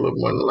 You're a little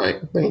more than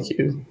like, thank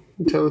you.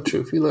 Tell the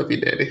truth. You love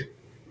your daddy.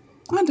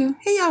 I do.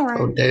 He all right.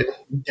 Oh,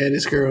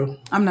 daddy's girl.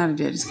 I'm not a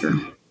daddy's girl.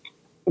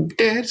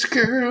 Daddy's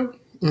girl.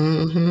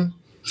 Mm-hmm.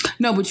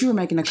 No, but you were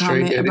making a Straight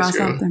comment about daddy's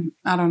girl. something.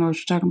 I don't know what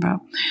you're talking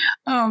about.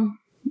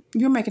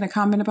 You were making a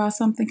comment about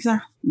something,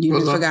 sir. You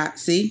What's just up? forgot.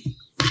 See?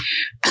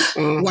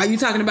 Why you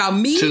talking about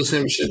me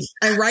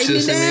and writing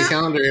it send me a down?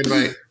 calendar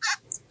invite.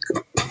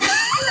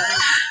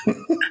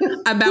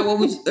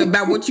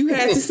 About what you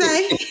had to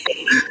say?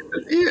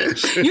 Yeah.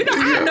 You know,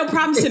 I have no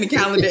problem sending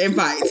calendar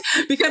invites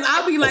because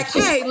I'll be like,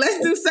 hey, let's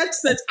do such and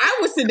such. I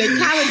will send a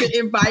calendar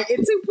invite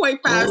in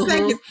 2.5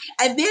 seconds,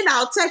 and then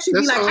I'll text you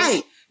and be like,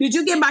 hey, did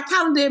you get my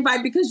calendar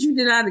invite because you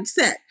did not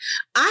accept?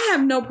 I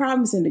have no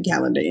problem sending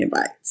calendar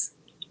invites.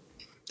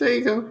 There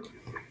you go.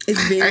 It's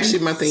very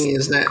Actually, my thing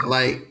is that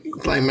like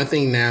my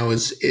thing now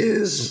is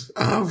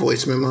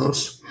voice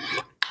memos.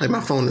 Like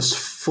my phone is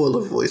full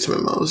of voice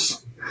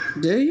memos.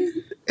 Do you?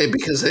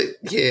 Because I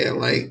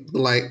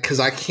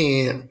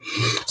can't.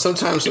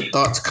 Sometimes the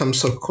thoughts come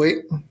so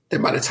quick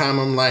that by the time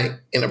I'm like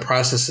in the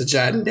process of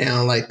jotting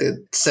down like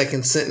the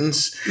second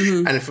sentence,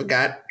 I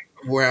forgot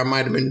where I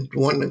might have been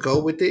wanting to go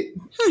with it.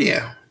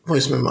 Yeah,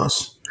 voice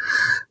memos.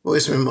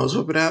 Whip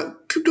it out.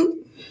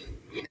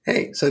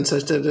 Hey, such. All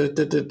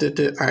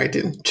right,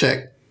 then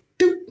check.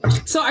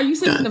 So, are you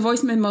sending the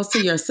voice memos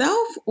to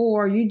yourself,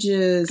 or you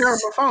just? They're on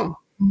my phone.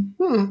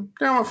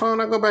 They're on my phone.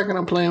 I go back and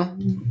I play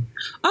them.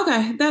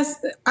 Okay,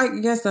 I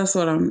guess that's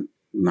what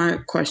my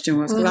question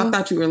was, because I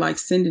thought you were like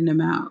sending them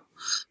out,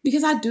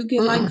 because I do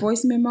get like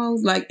voice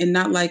memos, like, and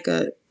not like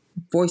a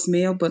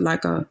voicemail, but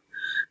like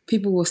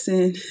people will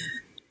send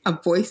a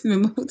voice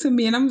memo to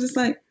me, and I'm just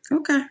like,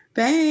 okay,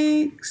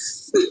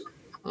 thanks.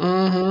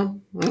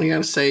 You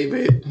gotta save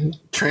it.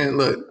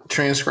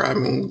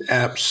 Transcribing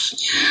apps.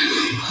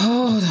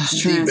 Oh,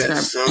 those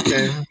transcribing.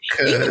 Okay.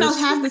 Even though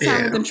half the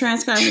time with them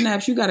transcribing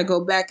apps, you gotta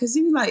go back because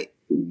you're like,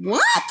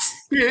 what?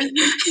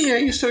 Yeah,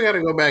 you still got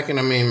to go back and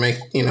make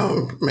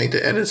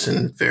the edits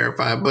and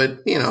verify. But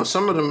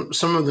some of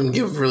them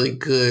give really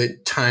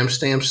good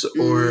timestamps,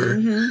 or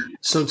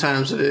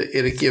sometimes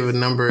it'll give a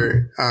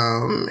number,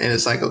 and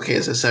it's like, okay,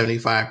 it's a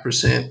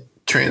 75%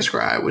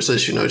 transcribe, which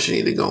lets you know that you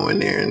need to go in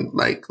there and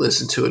like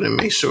listen to it and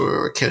make sure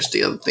or catch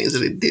the other things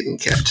that it didn't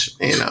catch.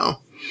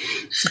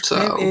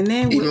 So and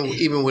then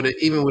even with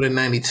a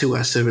 92,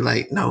 I still be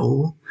like,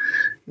 no,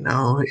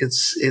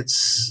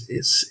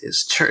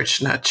 it's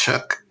church, not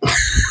Chuck.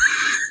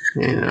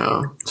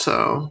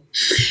 So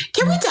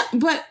can we talk?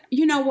 But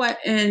you know what?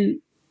 And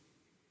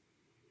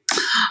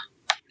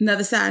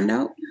another side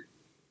note,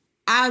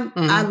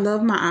 I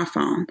love my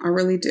iPhone, I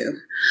really do.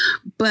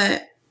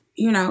 But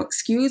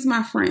excuse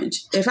my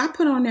French, if I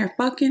put on there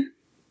fucking,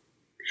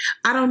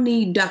 I don't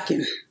need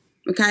ducking.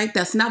 Okay,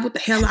 that's not what the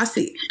hell I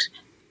said.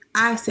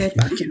 I said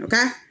fucking.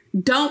 Okay.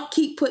 Don't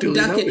keep putting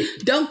ducking.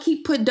 Don't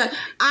keep putting duck.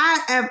 I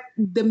have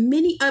the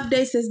many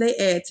updates as they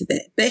add to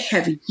that. They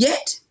have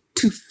yet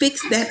to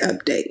fix that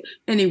update,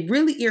 and it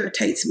really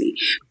irritates me.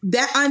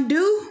 That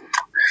undo.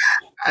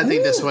 I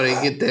think that's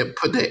why they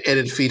put that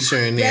edit feature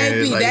in there.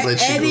 Baby, like, that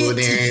let you go in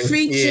there edit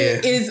feature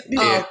is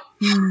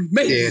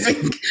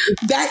amazing. Yeah.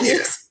 That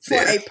is for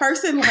a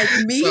person like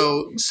me.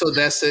 So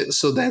that's it.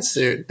 So that's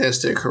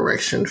their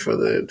correction for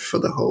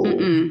the whole.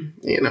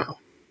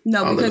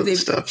 No,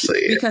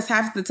 because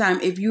half the time,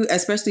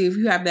 especially if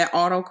you have that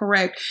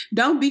autocorrect,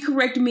 don't be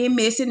correcting me and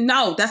missing.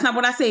 No, that's not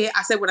what I said.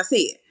 I said what I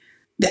said.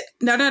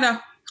 No.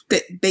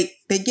 They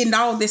getting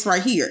all this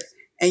right here,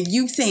 and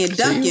you saying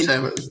ducking.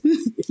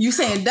 You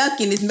saying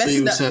ducking is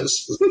messing up.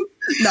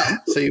 No.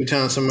 So you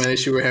telling somebody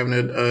she were having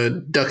a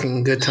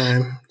ducking good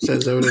time? So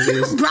that's what it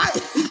is.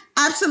 Right.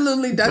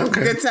 Absolutely ducking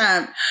good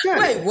time.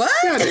 Wait, what?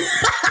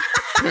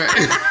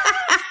 Right.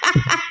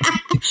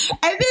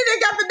 And then they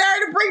got the nerve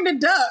to bring the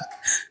duck.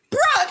 Bro,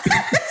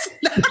 that's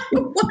not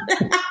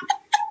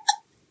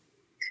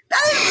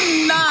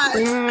that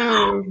is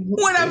not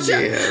what I'm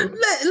trying.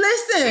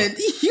 Listen,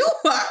 you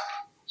are.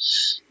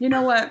 You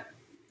know what?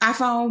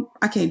 iPhone,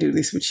 I can't do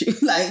this with you.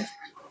 Like,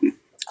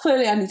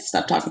 clearly I need to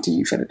stop talking to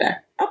you for the day.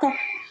 Okay.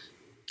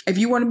 If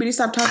you wanted me to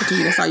stop talking to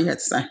you, that's all you had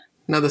to say.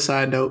 Another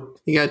side note,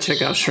 you gotta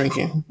check out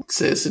Shrinking. It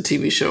says it's a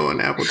TV show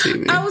on Apple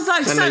TV. I was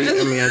like, I'm like,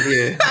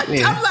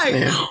 what?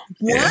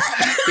 Yeah,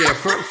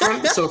 from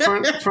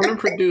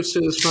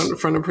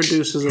the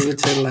producers of the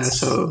Ted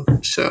Lasso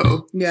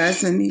show.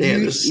 Yes, and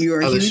you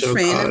are a huge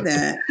fan of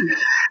that.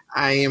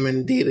 I am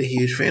indeed a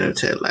huge fan of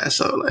Ted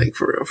Lasso, like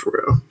for real.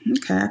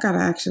 Okay, I gotta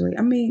actually.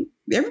 I mean,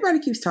 everybody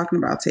keeps talking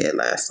about Ted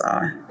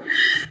Lasso.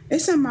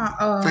 It's in my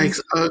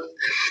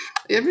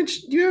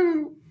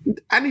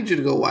I need you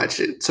to go watch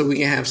it so we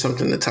can have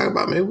something to talk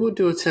about. Maybe we'll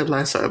do a Ted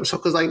Lasso episode.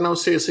 Because, no,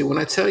 seriously, when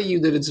I tell you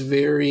that it's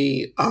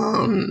very,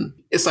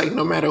 it's like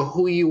no matter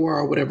who you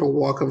are, whatever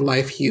walk of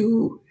life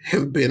you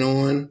have been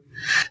on,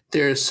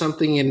 there's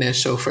something in that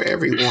show for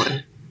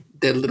everyone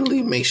that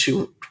literally makes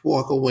you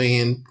walk away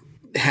and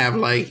have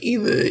like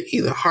either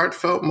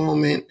heartfelt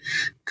moment,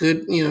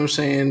 good, you know what I'm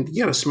saying?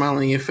 You got a smile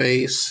on your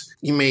face.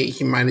 You might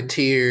have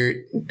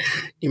teared.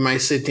 You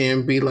might sit there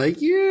and be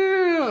like,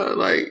 yeah,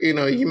 like,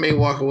 you may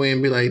walk away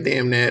and be like,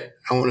 damn, that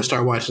I want to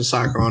start watching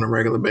soccer on a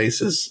regular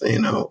basis,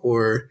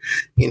 or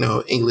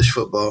English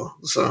football.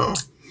 So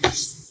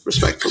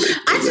respectfully,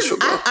 English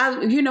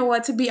football. You know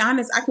what? To be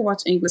honest, I could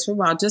watch English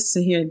football just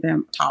to hear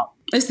them talk.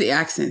 It's the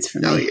accents for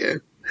me. Oh yeah.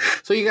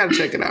 So you got to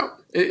check it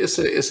out. It's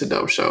a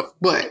dope show.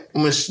 But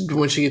once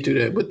you get through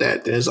that with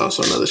that, there's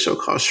also another show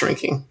called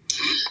Shrinking,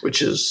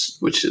 which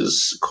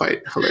is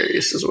quite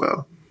hilarious as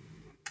well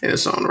in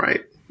its own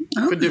right.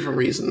 For different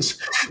reasons,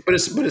 but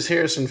it's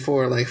Harrison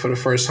Ford for the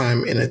first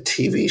time in a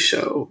TV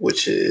show,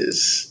 which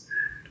is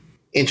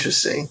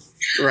interesting.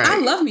 Right, I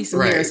love me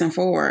some Harrison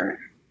Ford,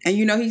 and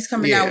he's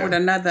coming out with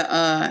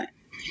another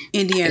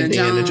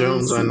Indiana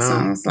Jones. I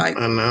know. So I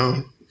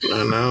know.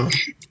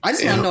 I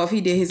just want to know if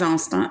he did his own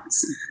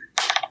stunts.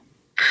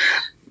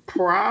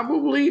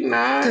 Probably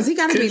not, because he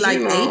got to be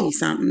 80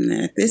 something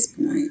at this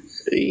point.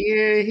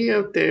 Yeah, he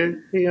up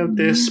there.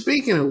 Mm-hmm.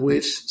 Speaking of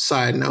which,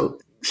 side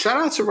note. Shout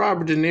out to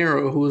Robert De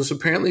Niro, who is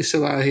apparently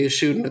still out here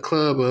shooting the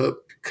club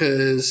up,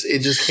 because it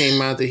just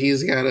came out that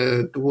he's got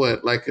a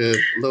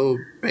little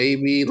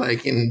baby,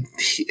 and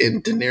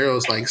De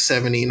Niro's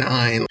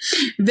 79.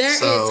 There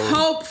is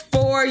hope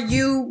for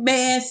you,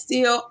 man,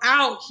 still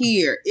out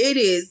here. It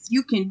is.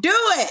 You can do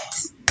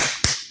it.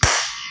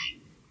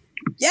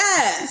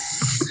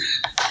 Yes.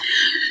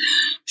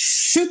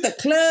 Shoot the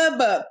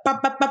club up.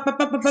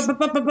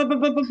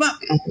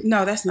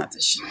 No, that's not the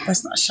shot.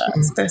 That's not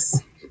shots.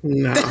 That's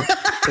no. No.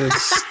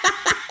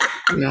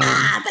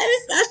 That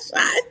is not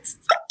shots.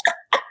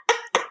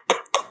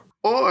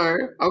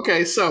 Or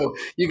so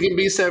you can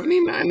be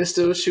 79 and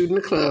still shooting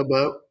the club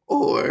up,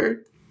 or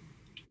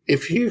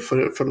if you for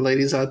the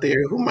ladies out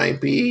there who might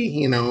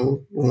be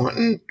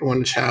wanting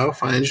a child,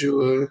 find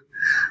you a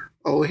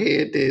old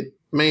head that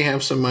may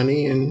have some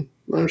money and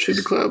let them shoot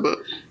the club up.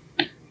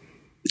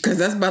 Because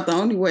that's about the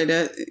only way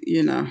that,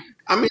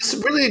 I mean, it's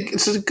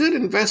a good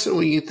investment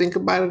when you think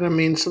about it. I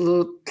mean, it's a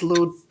little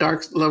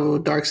dark level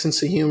of dark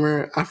sense of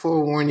humor. I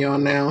forewarn y'all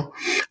now.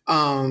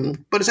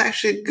 But it's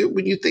actually good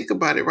when you think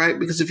about it, right?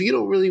 Because if you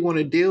don't really want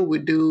to deal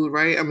with dude,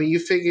 right? I mean, you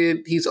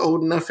figured he's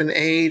old enough in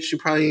age. You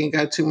probably ain't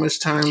got too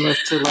much time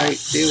left to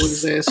deal with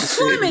his ass.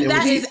 Swimming,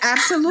 that is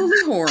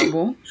absolutely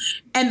horrible.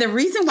 And the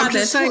reason why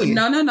that's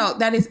no,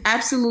 that is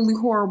absolutely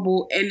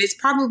horrible. And it's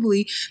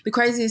probably the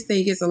craziest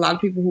thing is a lot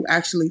of people who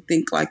actually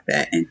think like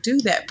that and do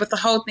that. But the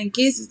whole thing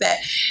is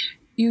that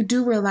you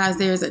do realize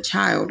there's a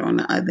child on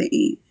the other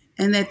end.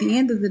 And at the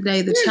end of the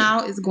day, the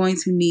child is going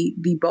to need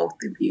the both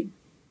of you.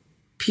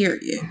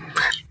 Period.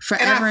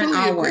 Forever and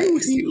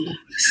always.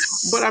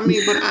 But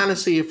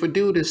honestly, if a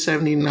dude is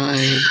 79,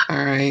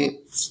 all right,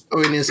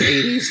 or in his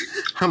 80s,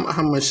 how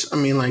much,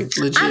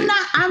 legit. I'm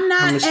not, how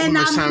much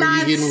time not. Are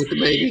you getting with the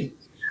baby?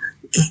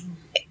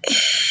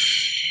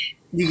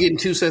 You getting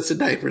 2 sets of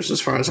diapers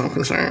as far as I'm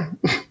concerned.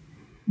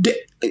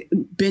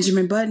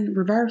 Benjamin Button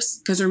reverse.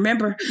 Because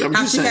remember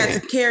how she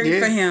had to carry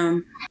for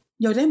him.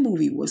 Yo, that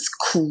movie was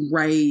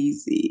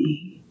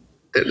crazy.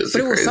 But it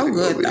was so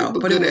good movie, though.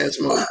 But good ass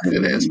movie.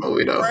 Good ass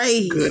movie though.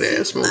 Crazy. Good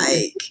ass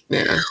movie.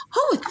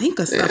 Who would think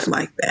of stuff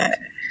like that?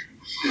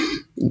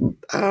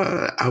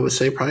 I would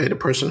say probably the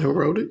person who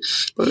wrote it.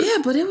 But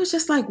it was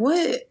just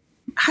what?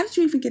 How did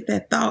you even get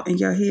that thought in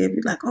your head?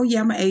 Be like, oh yeah,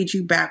 I'm gonna age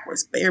you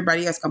backwards, but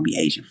everybody else gonna be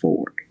aging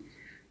forward.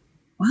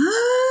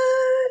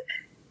 What?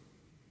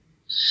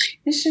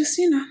 It's just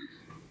Yeah.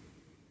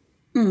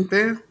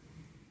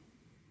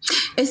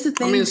 It's the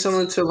thing.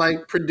 Similar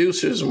to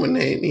producers when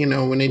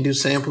they do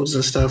samples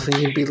and stuff,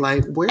 and you'd be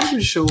like, where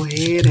was your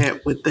head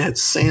at with that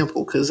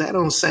sample? Because that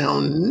don't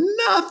sound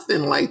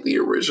nothing like the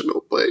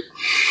original, but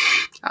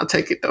I'll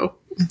take it though.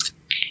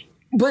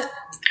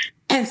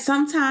 And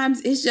sometimes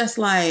it's just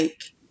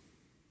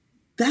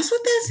that's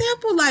what that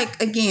sample,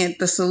 again,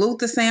 the salute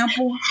the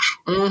sample.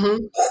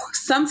 Mm-hmm.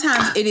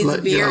 Sometimes it is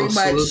very much.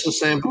 Salute the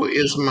sample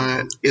is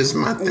my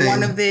thing.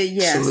 One of the,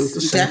 yes, salute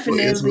the sample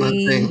definitely. Is my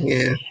thing,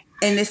 yeah.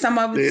 And then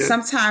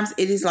sometimes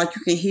it is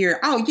you can hear,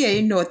 oh yeah,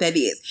 you know what that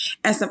is.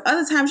 And some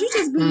other times you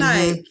just be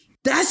like,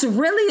 that's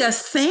really a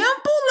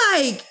sample?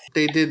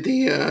 They did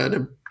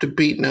the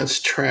Beat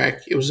Nuts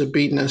track. It was a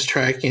Beat Nuts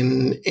track,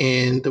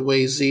 and the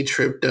way Z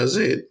Trip does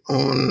it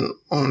on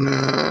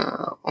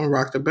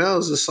Rock the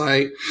Bells, it's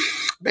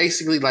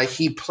basically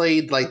he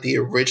played the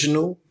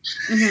original,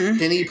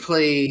 then he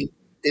played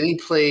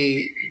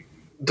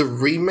the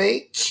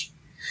remake.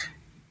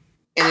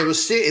 And it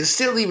was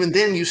still even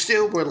then you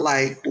still were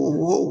like,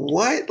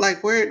 what?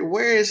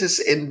 Where is this?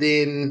 And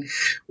then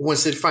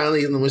once it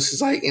finally, and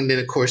then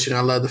of course, I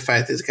love the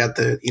fact that it's got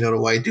the, the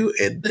white dude,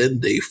 and then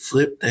they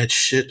flip that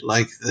shit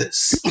like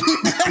this.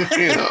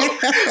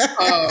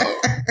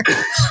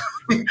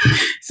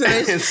 So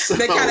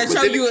they kind of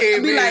show you,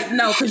 be like,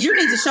 no, because you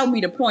need to show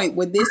me the point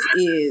where this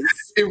is.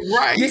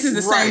 Right. This is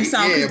the same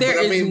song, because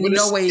there is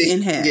no way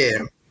in hell.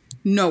 Yeah.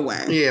 No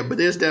way. Yeah, but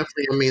there's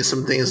definitely, I mean,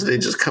 some things that they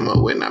just come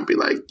up with and I'd be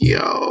like,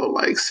 yo,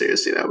 like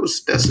seriously,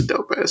 that's a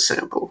dope ass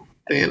sample.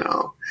 You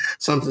know,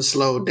 something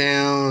slowed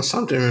down,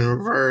 something in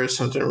reverse,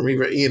 something in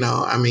reverse. You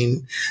know, I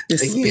mean, The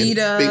again, speed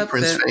up. big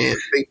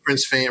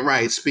Prince fan,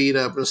 right? Speed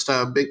up and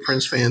stuff. Big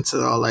Prince fan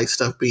to all like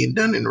stuff being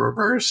done in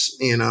reverse.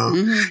 You know,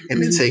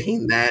 and then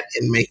taking that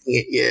and making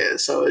it, yeah.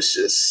 So it's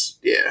just,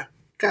 yeah,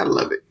 gotta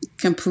love it.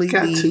 Completely.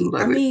 Got to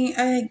love it. I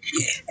mean,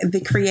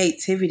 the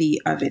creativity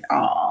of it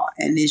all,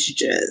 and it's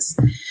just,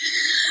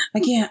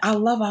 again, I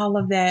love all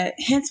of that.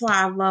 Hence why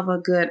I love a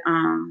good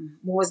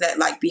what was that,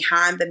 like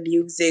behind the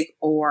music,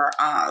 or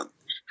how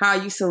I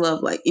used to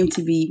love like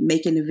MTV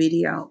making the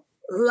video.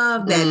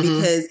 Love that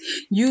because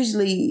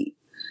usually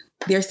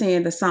they're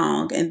saying the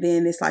song and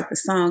then it's like the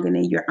song and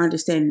then you're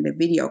understanding the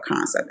video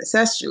concept.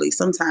 Essentially,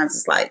 sometimes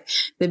it's like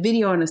the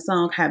video and the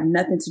song have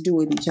nothing to do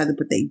with each other,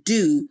 but they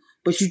do.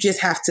 But you just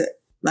have to,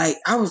 like,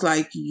 I was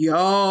like,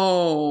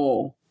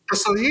 yo.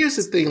 So here's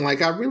the thing,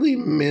 like I really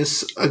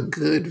miss a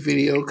good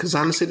video because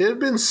honestly there have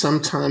been some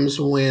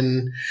times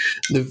when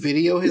the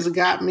video has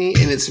got me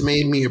and it's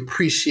made me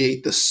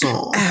appreciate the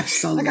song.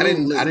 Absolutely. Like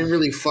I didn't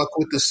really fuck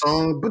with the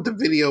song, but the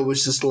video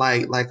was just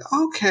like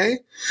okay.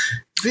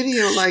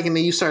 Video, like, and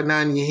then you start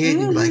nodding your head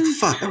and you're like,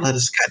 fuck, I love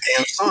this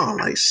goddamn song.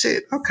 Like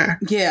shit, okay.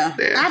 Yeah.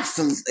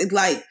 Absolutely.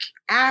 Like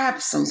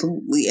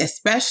absolutely.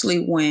 Especially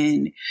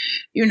when,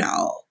 you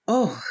know,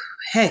 oh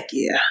heck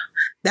yeah.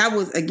 That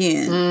was,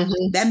 again,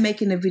 that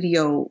making the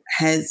video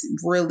has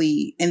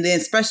really, and then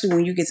especially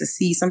when you get to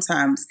see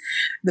sometimes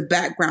the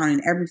background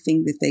and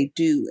everything that they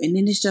do. And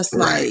then it's just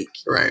like,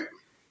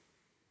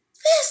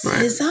 this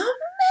is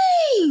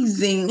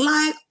amazing.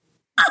 Like,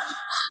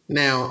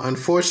 now,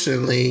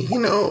 unfortunately, you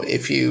know,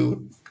 if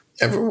you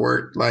ever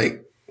work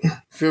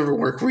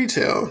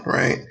retail,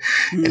 right?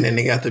 And then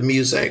they got the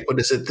music. What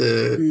is it?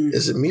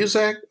 Is it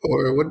music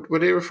or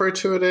what they refer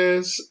to it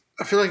as?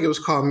 I feel like it was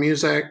called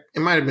music.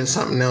 It might have been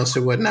something else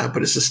or whatnot,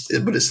 but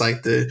it's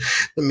like the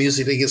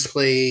music that gets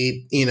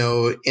played, you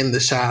know, in the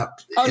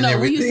shop. Oh no,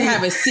 everything. We used to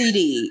have a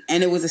CD,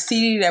 and it was a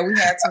CD that we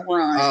had to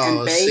run. Oh,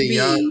 and baby, see,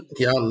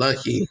 y'all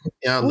lucky,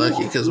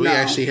 because we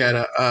actually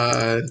had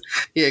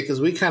because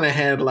we kind of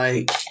had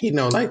like, you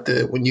know, like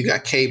when you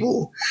got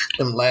cable,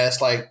 them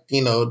last like,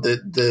 you know,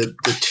 the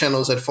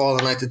channels that fall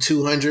in like the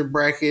 200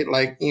 bracket,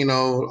 like, you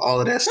know,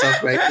 all of that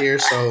stuff back there.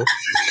 So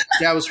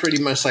that was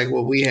pretty much like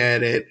what we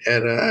had at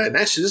and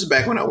actually this is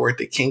back when I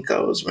worked at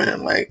Kinko's,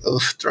 man. Like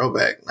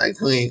throwback.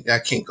 Like we ain't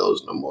got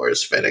Kinko's no more.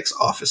 It's FedEx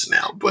office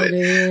now. But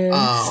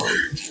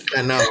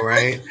I know,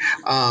 right?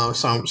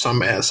 So I'm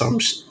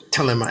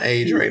telling my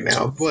age right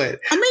now.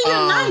 But I mean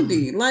you're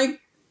 90. Like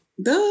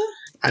duh.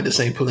 I just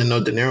ain't pulling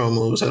no De Niro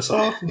moves, that's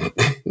all.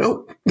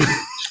 Nope.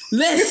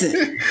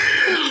 Listen,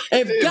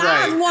 if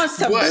God wants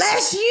to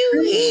bless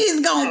you,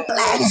 he's gonna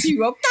bless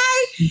you,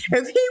 okay?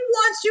 If he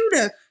wants you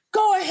to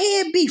go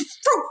ahead, be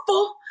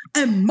fruitful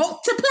and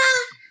multiply.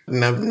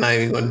 And I'm not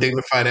even going to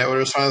dignify that with a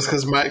response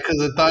because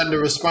the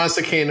response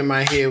that came to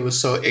my head was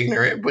so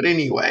ignorant. But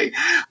anyway,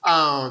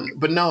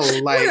 but no,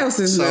 like, what else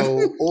is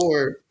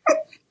or,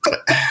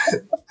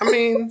 I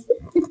mean,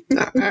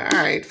 all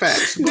right,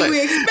 facts. Do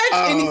we expect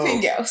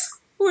anything else?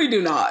 We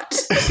do not.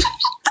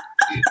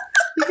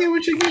 You get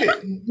what you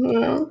get. You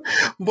know?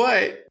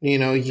 But, you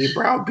know, you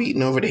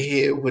browbeating over the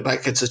head with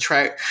like it's a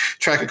track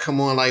would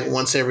come on like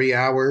once every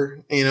hour,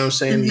 you know what I'm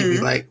saying? You'd be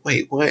like,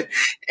 wait, what?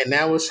 And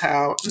that was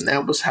how,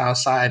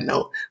 side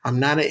note, I'm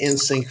not an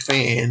NSYNC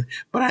fan,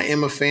 but I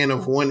am a fan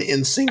of one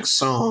NSYNC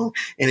song.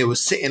 And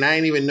and I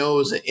didn't even know it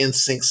was an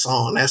NSYNC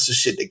song. That's the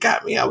shit that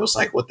got me. I was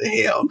like, what the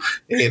hell?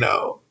 You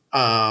know?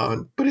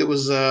 But it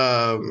was,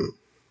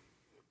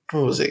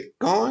 what was it?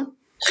 Gone?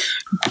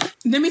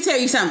 Let me tell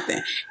you something.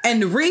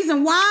 And the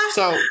reason why,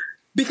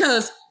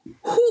 because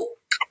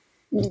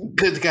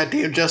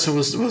goddamn Justin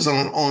was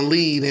on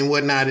lead and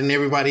whatnot, and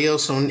everybody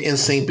else on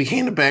NSYNC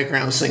became the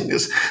background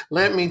singers.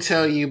 Let me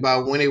tell you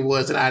about when it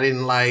was that I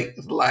didn't like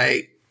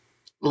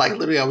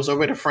literally I was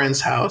over at a friend's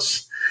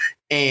house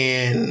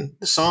and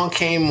the song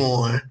came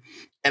on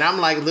and I'm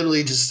like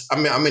literally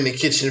I'm in the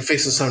kitchen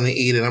fixing something to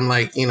eat and I'm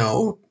like, you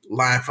know,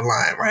 line for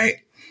line, right?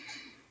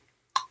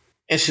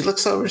 And she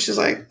looks over and she's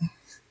like,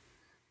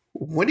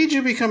 when did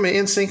you become an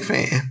NSYNC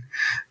fan?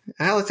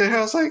 And I looked at her,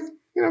 I was like,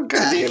 you know,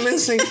 goddamn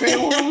NSYNC fan,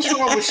 what's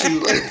wrong with you?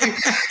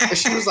 Like, and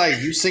she was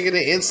like, you singing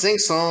an NSYNC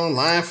song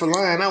line for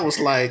line. I was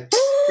like,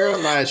 girl,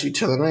 lies, you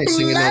telling I ain't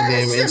singing no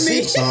damn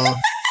NSYNC song.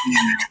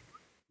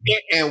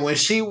 And when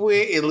she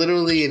went, it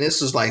literally, and this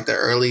was like the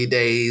early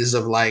days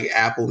of like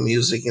Apple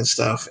Music and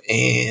stuff,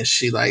 and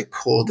she like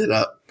pulled it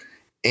up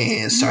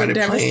and started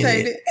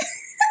playing it.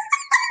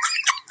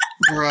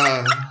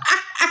 Bruh,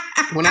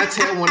 when I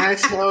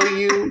tell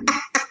you,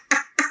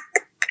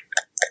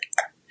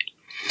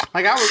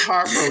 like I was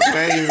heartbroken.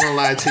 I ain't even gonna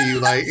lie to you.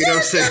 Like, you know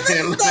what I'm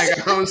saying?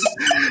 Like I was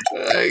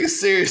like,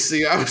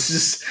 seriously, I was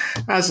just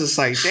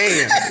like,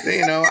 damn,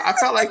 you know, I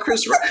felt like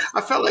Chris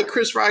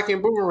Rock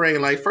and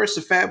Boomerang. Like first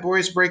the Fat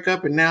Boys break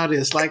up and now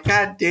this. Like,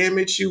 god damn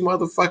it, you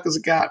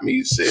motherfuckers got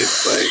me, shit.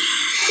 Like,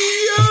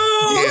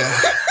 yo.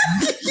 Yeah.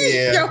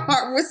 Yeah. Your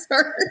heart was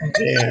hurt.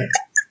 Yeah.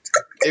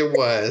 It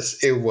was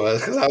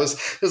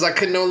because I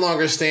could no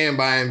longer stand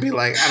by and be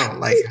like, I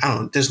don't like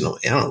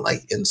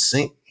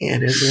NSYNC. Yeah,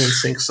 there's an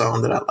NSYNC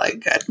song that I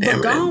like. God damn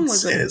it. Gone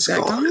is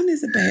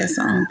a bad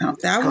song. Though.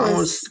 Gone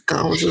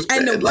was just bad.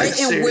 And the way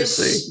in which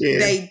yeah.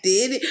 they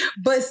did it.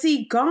 But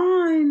see,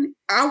 Gone,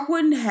 I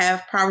wouldn't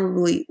have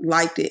probably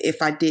liked it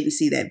if I didn't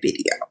see that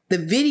video. The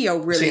video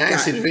really got me.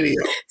 See the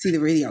video. See, the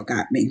video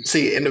got me.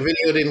 See, and the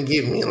video didn't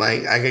get me.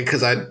 Like,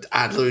 because I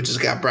literally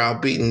just got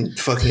browbeaten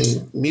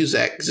fucking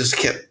music. Just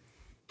kept,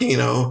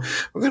 we're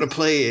going to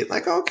play it.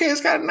 Like, okay,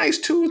 it's got a nice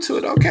tune to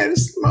it. Okay,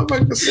 this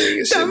motherfucker can sing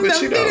and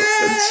shit. But,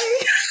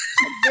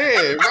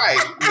 yeah, right.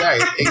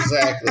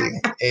 Exactly.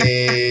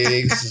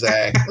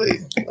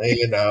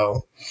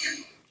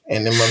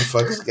 And the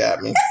motherfuckers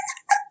got me.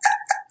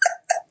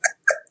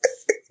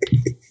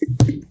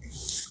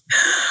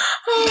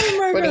 Oh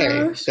my but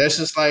gosh. Hey, that's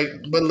just like,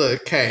 but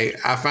look, hey,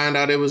 I found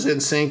out it was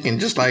NSYNC, and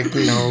just like,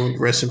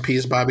 rest in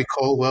peace, Bobby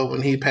Caldwell,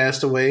 when he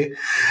passed away, it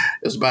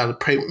was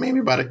maybe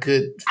about a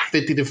good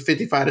 50 to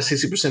 55 to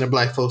 60% of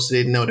black folks that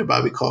didn't know that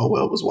Bobby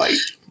Caldwell was white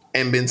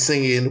and been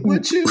singing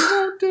 "What You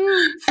Gonna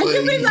Do" for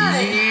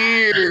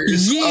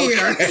years.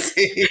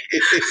 Okay.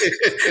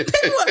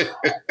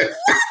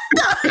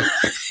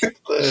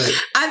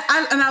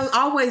 And I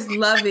always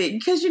love it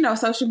because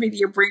social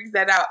media brings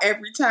that out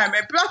every time,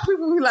 and black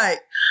people be like,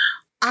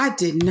 I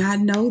did not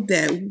know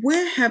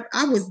that.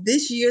 I was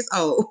this years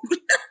old?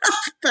 I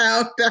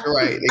found out.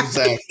 Right,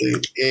 exactly.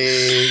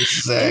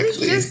 It's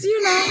just,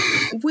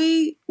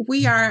 we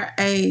are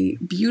a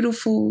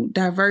beautiful,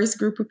 diverse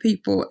group of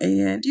people,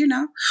 and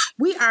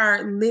we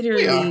are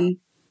literally,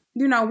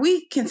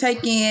 we can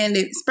take in,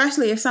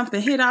 especially if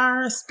something hit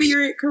our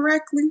spirit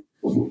correctly,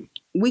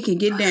 we can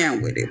get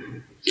down with it.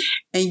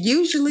 And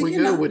usually,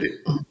 we're good with it.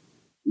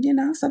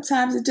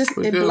 Sometimes it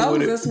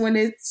blows us when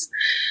it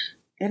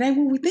ain't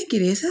what we think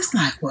it is. It's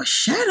like, well,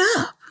 shut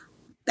up.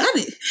 That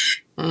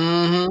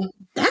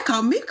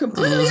caught me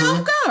completely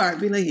off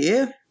guard. Be like,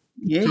 yeah.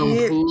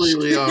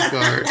 Completely off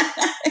guard.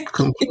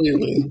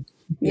 Completely.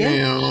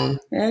 Yeah.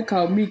 That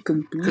caught me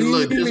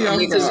completely off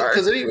guard.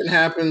 Because it even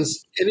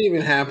happens.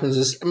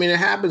 It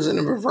happens in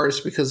the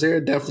reverse, because there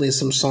are definitely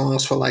some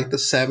songs for like the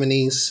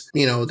 70s,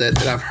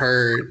 that I've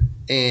heard.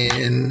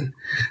 And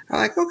I'm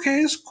like, okay,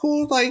 it's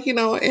cool. Like,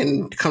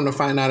 and come to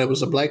find out it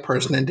was a black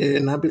person that did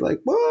it. And I'd be like,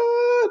 what?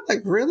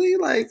 Like, really?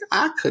 Like,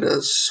 I could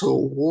have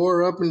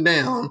swore up and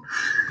down,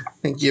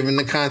 and given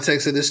the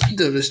context of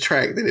this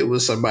track, that it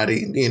was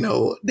somebody,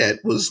 that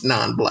was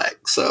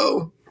non-black.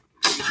 So,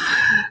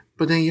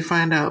 but then you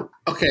find out,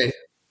 okay,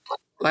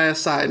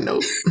 last side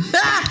note.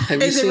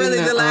 Is it really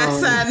the last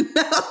side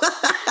note?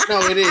 No,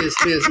 it is.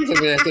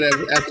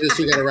 After this,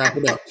 we got to wrap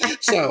it up.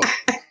 So,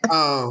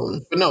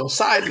 but no,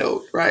 side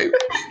note, right?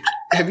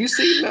 Have you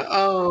seen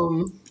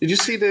did you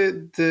see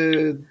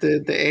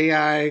the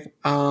AI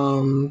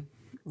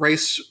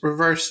race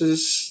reverse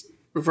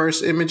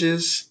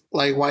images,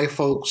 like white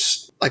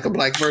folks, like a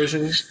black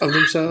version of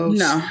themselves?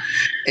 No.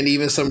 And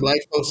even some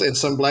black folks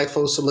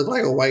to look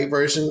like a white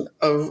version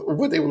of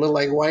what they would look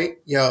like white.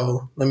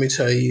 Yo, let me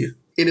tell you,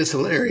 it is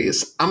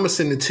hilarious. I'm gonna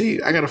send it to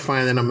you. I gotta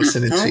find it. I'm gonna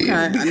send it to you.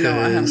 Okay, no,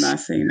 I have not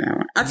seen that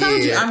one. I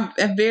told you, I'm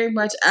very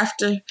much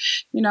after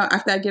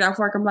I get off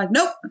work, I'm like,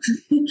 nope.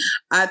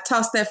 I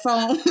toss that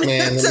phone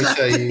Man, let me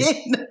tell you.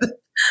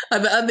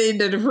 At the other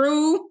end of the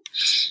room.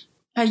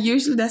 And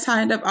usually that's how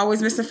I end up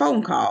always missing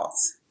phone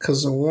calls.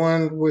 Because the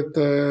one with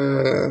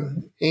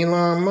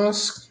Elon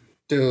Musk,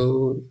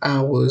 dude,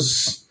 I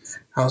was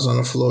on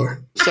the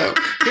floor. So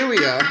here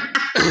we are.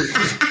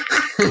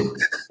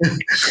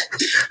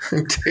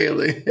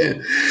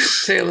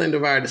 tail end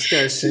of our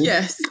discussion.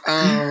 Yes.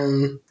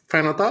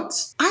 Final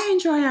thoughts? I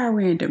enjoy our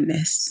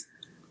randomness.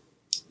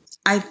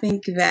 I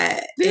think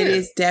that it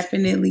is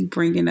definitely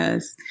bringing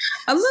us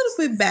a little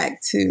bit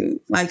back to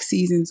like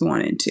seasons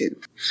 1 and 2.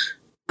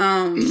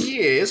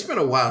 It's been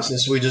a while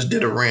since we just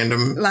did a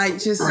random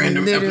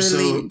literally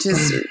episode.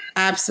 Just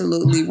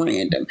absolutely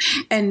random,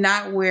 and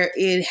not where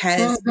it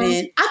has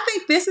been. I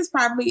think this has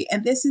probably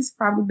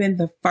been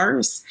the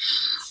first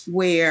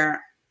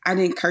where I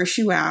didn't curse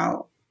you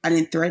out. I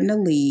didn't threaten to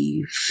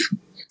leave.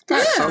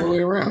 Facts all the way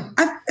around.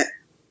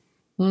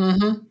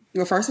 Well,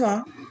 first of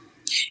all,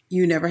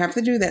 you never have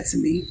to do that to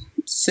me.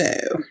 So,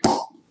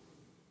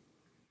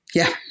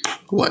 yeah.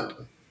 What?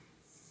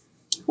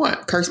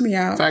 Curse me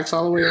out. Facts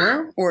all the way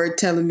around? Or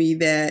telling me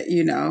that,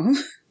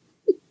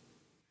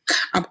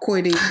 I'm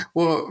quitting.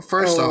 Well,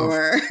 first off,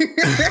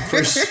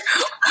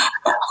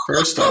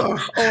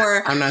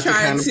 or I'm not the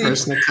kind of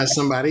person to cuss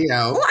somebody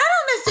out. Well, I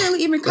don't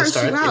necessarily even curse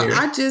you out. There.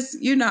 I just,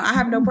 I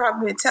have no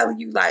problem in telling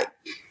you, like,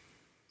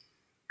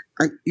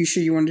 are you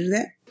sure you want to do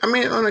that? I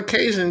mean, on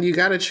occasion, you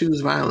got to choose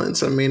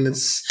violence. I mean,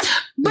 it's...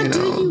 But do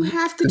you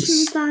have to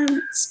choose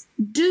violence?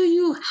 Do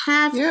you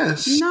have...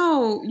 Yes.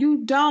 No,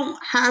 you don't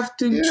have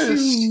to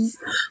choose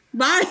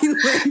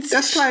violence.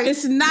 That's like...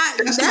 It's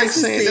not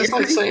necessary. That's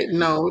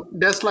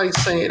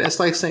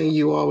like saying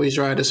you always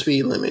drive the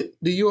speed limit.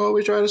 Do you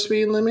always drive the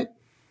speed limit?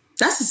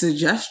 That's a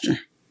suggestion.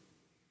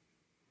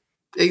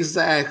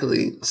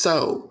 Exactly.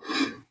 So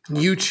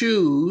you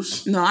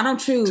choose. No, I don't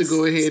choose to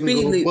go ahead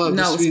and go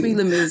above the speed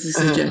limit is a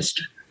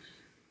suggestion.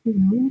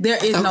 There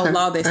is no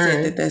law that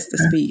said that that's the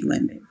speed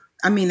limit.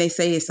 I mean, they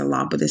say it's a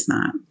law, but it's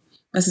not.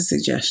 That's a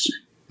suggestion.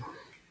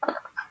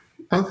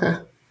 Okay.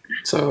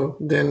 So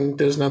then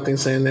there's nothing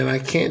saying that I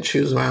can't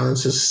choose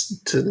violence, is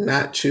to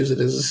not choose it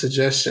as a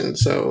suggestion.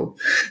 So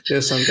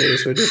there's some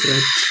days where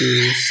I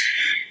choose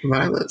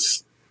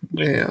violence.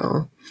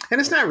 Yeah. And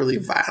it's not really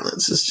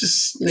violence. It's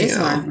just, it's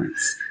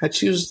violence. I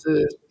choose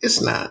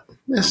it's not.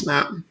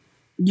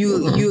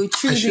 You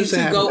choosing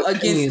to go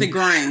against the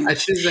grain. I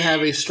choose to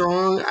have a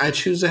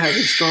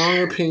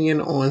strong opinion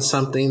on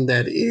something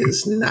that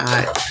is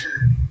not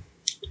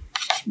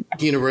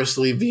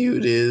universally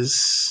viewed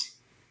as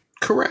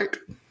correct.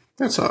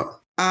 That's all.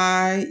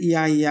 Like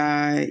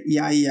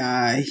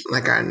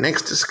our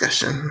next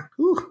discussion.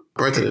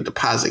 Birth of the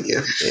deposit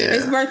gift. Yeah.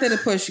 It's birth of the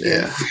push gift.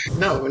 Yeah.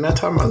 No, we're not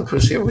talking about the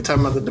push gift. We're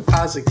talking about the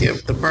deposit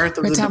gift. The birth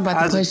of the deposit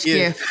about the push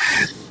gift.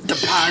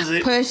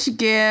 Deposit. Push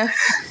gift.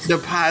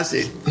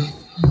 Deposit.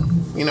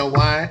 You know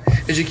why?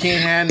 Because you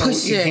can't have no.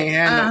 Push you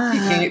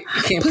it.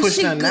 can't push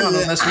nothing out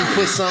unless we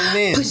put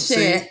something in. Push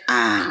it.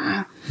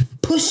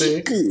 Push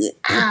it good.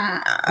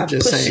 I'm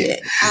just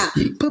saying.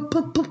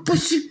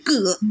 Push it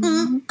good.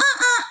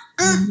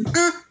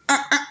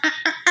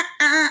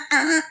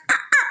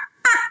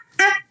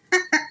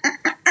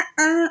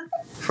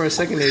 For a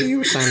second there, you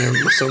were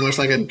sounding so much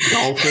like a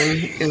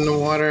dolphin in the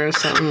water or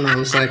something. I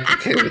was like,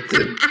 okay, what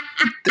the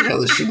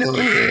hell is she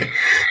doing here?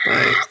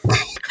 Like,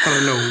 I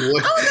don't know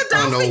what.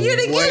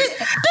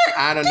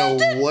 I don't know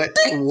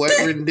what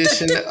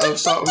rendition of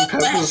Salt and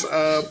Pepper's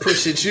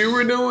Push It you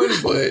were doing,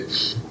 but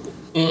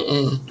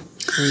nope.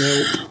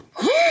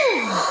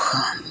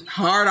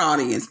 Hard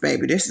audience,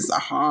 baby. This is a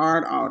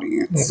hard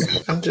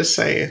audience. I'm just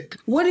saying.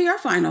 What are your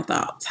final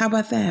thoughts? How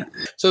about that?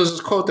 So there's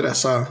this quote that I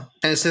saw,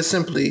 and it says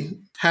simply,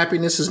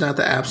 happiness is not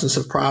the absence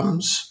of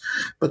problems,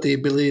 but the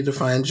ability to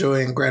find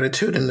joy and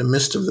gratitude in the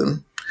midst of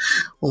them.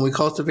 When we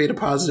cultivate a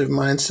positive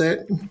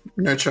mindset,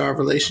 nurture our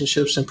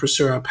relationships, and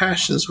pursue our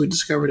passions, we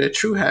discover that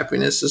true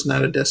happiness is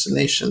not a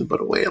destination, but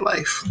a way of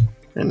life.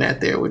 And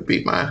that there would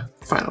be my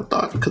final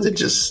thought, because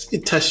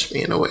it touched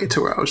me in a way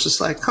to where I was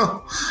just like,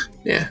 oh,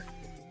 yeah,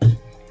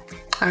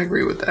 I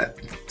agree with that.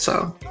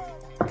 So,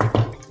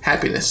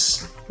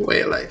 happiness, way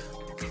of life.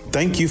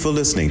 Thank you for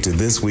listening to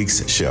this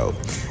week's show.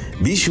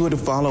 Be sure to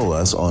follow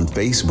us on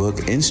Facebook,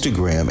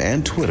 Instagram,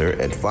 and Twitter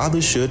at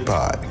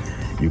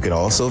FathersShouldPod. You can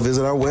also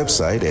visit our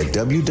website at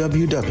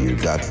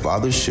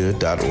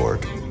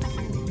www.fathershould.org.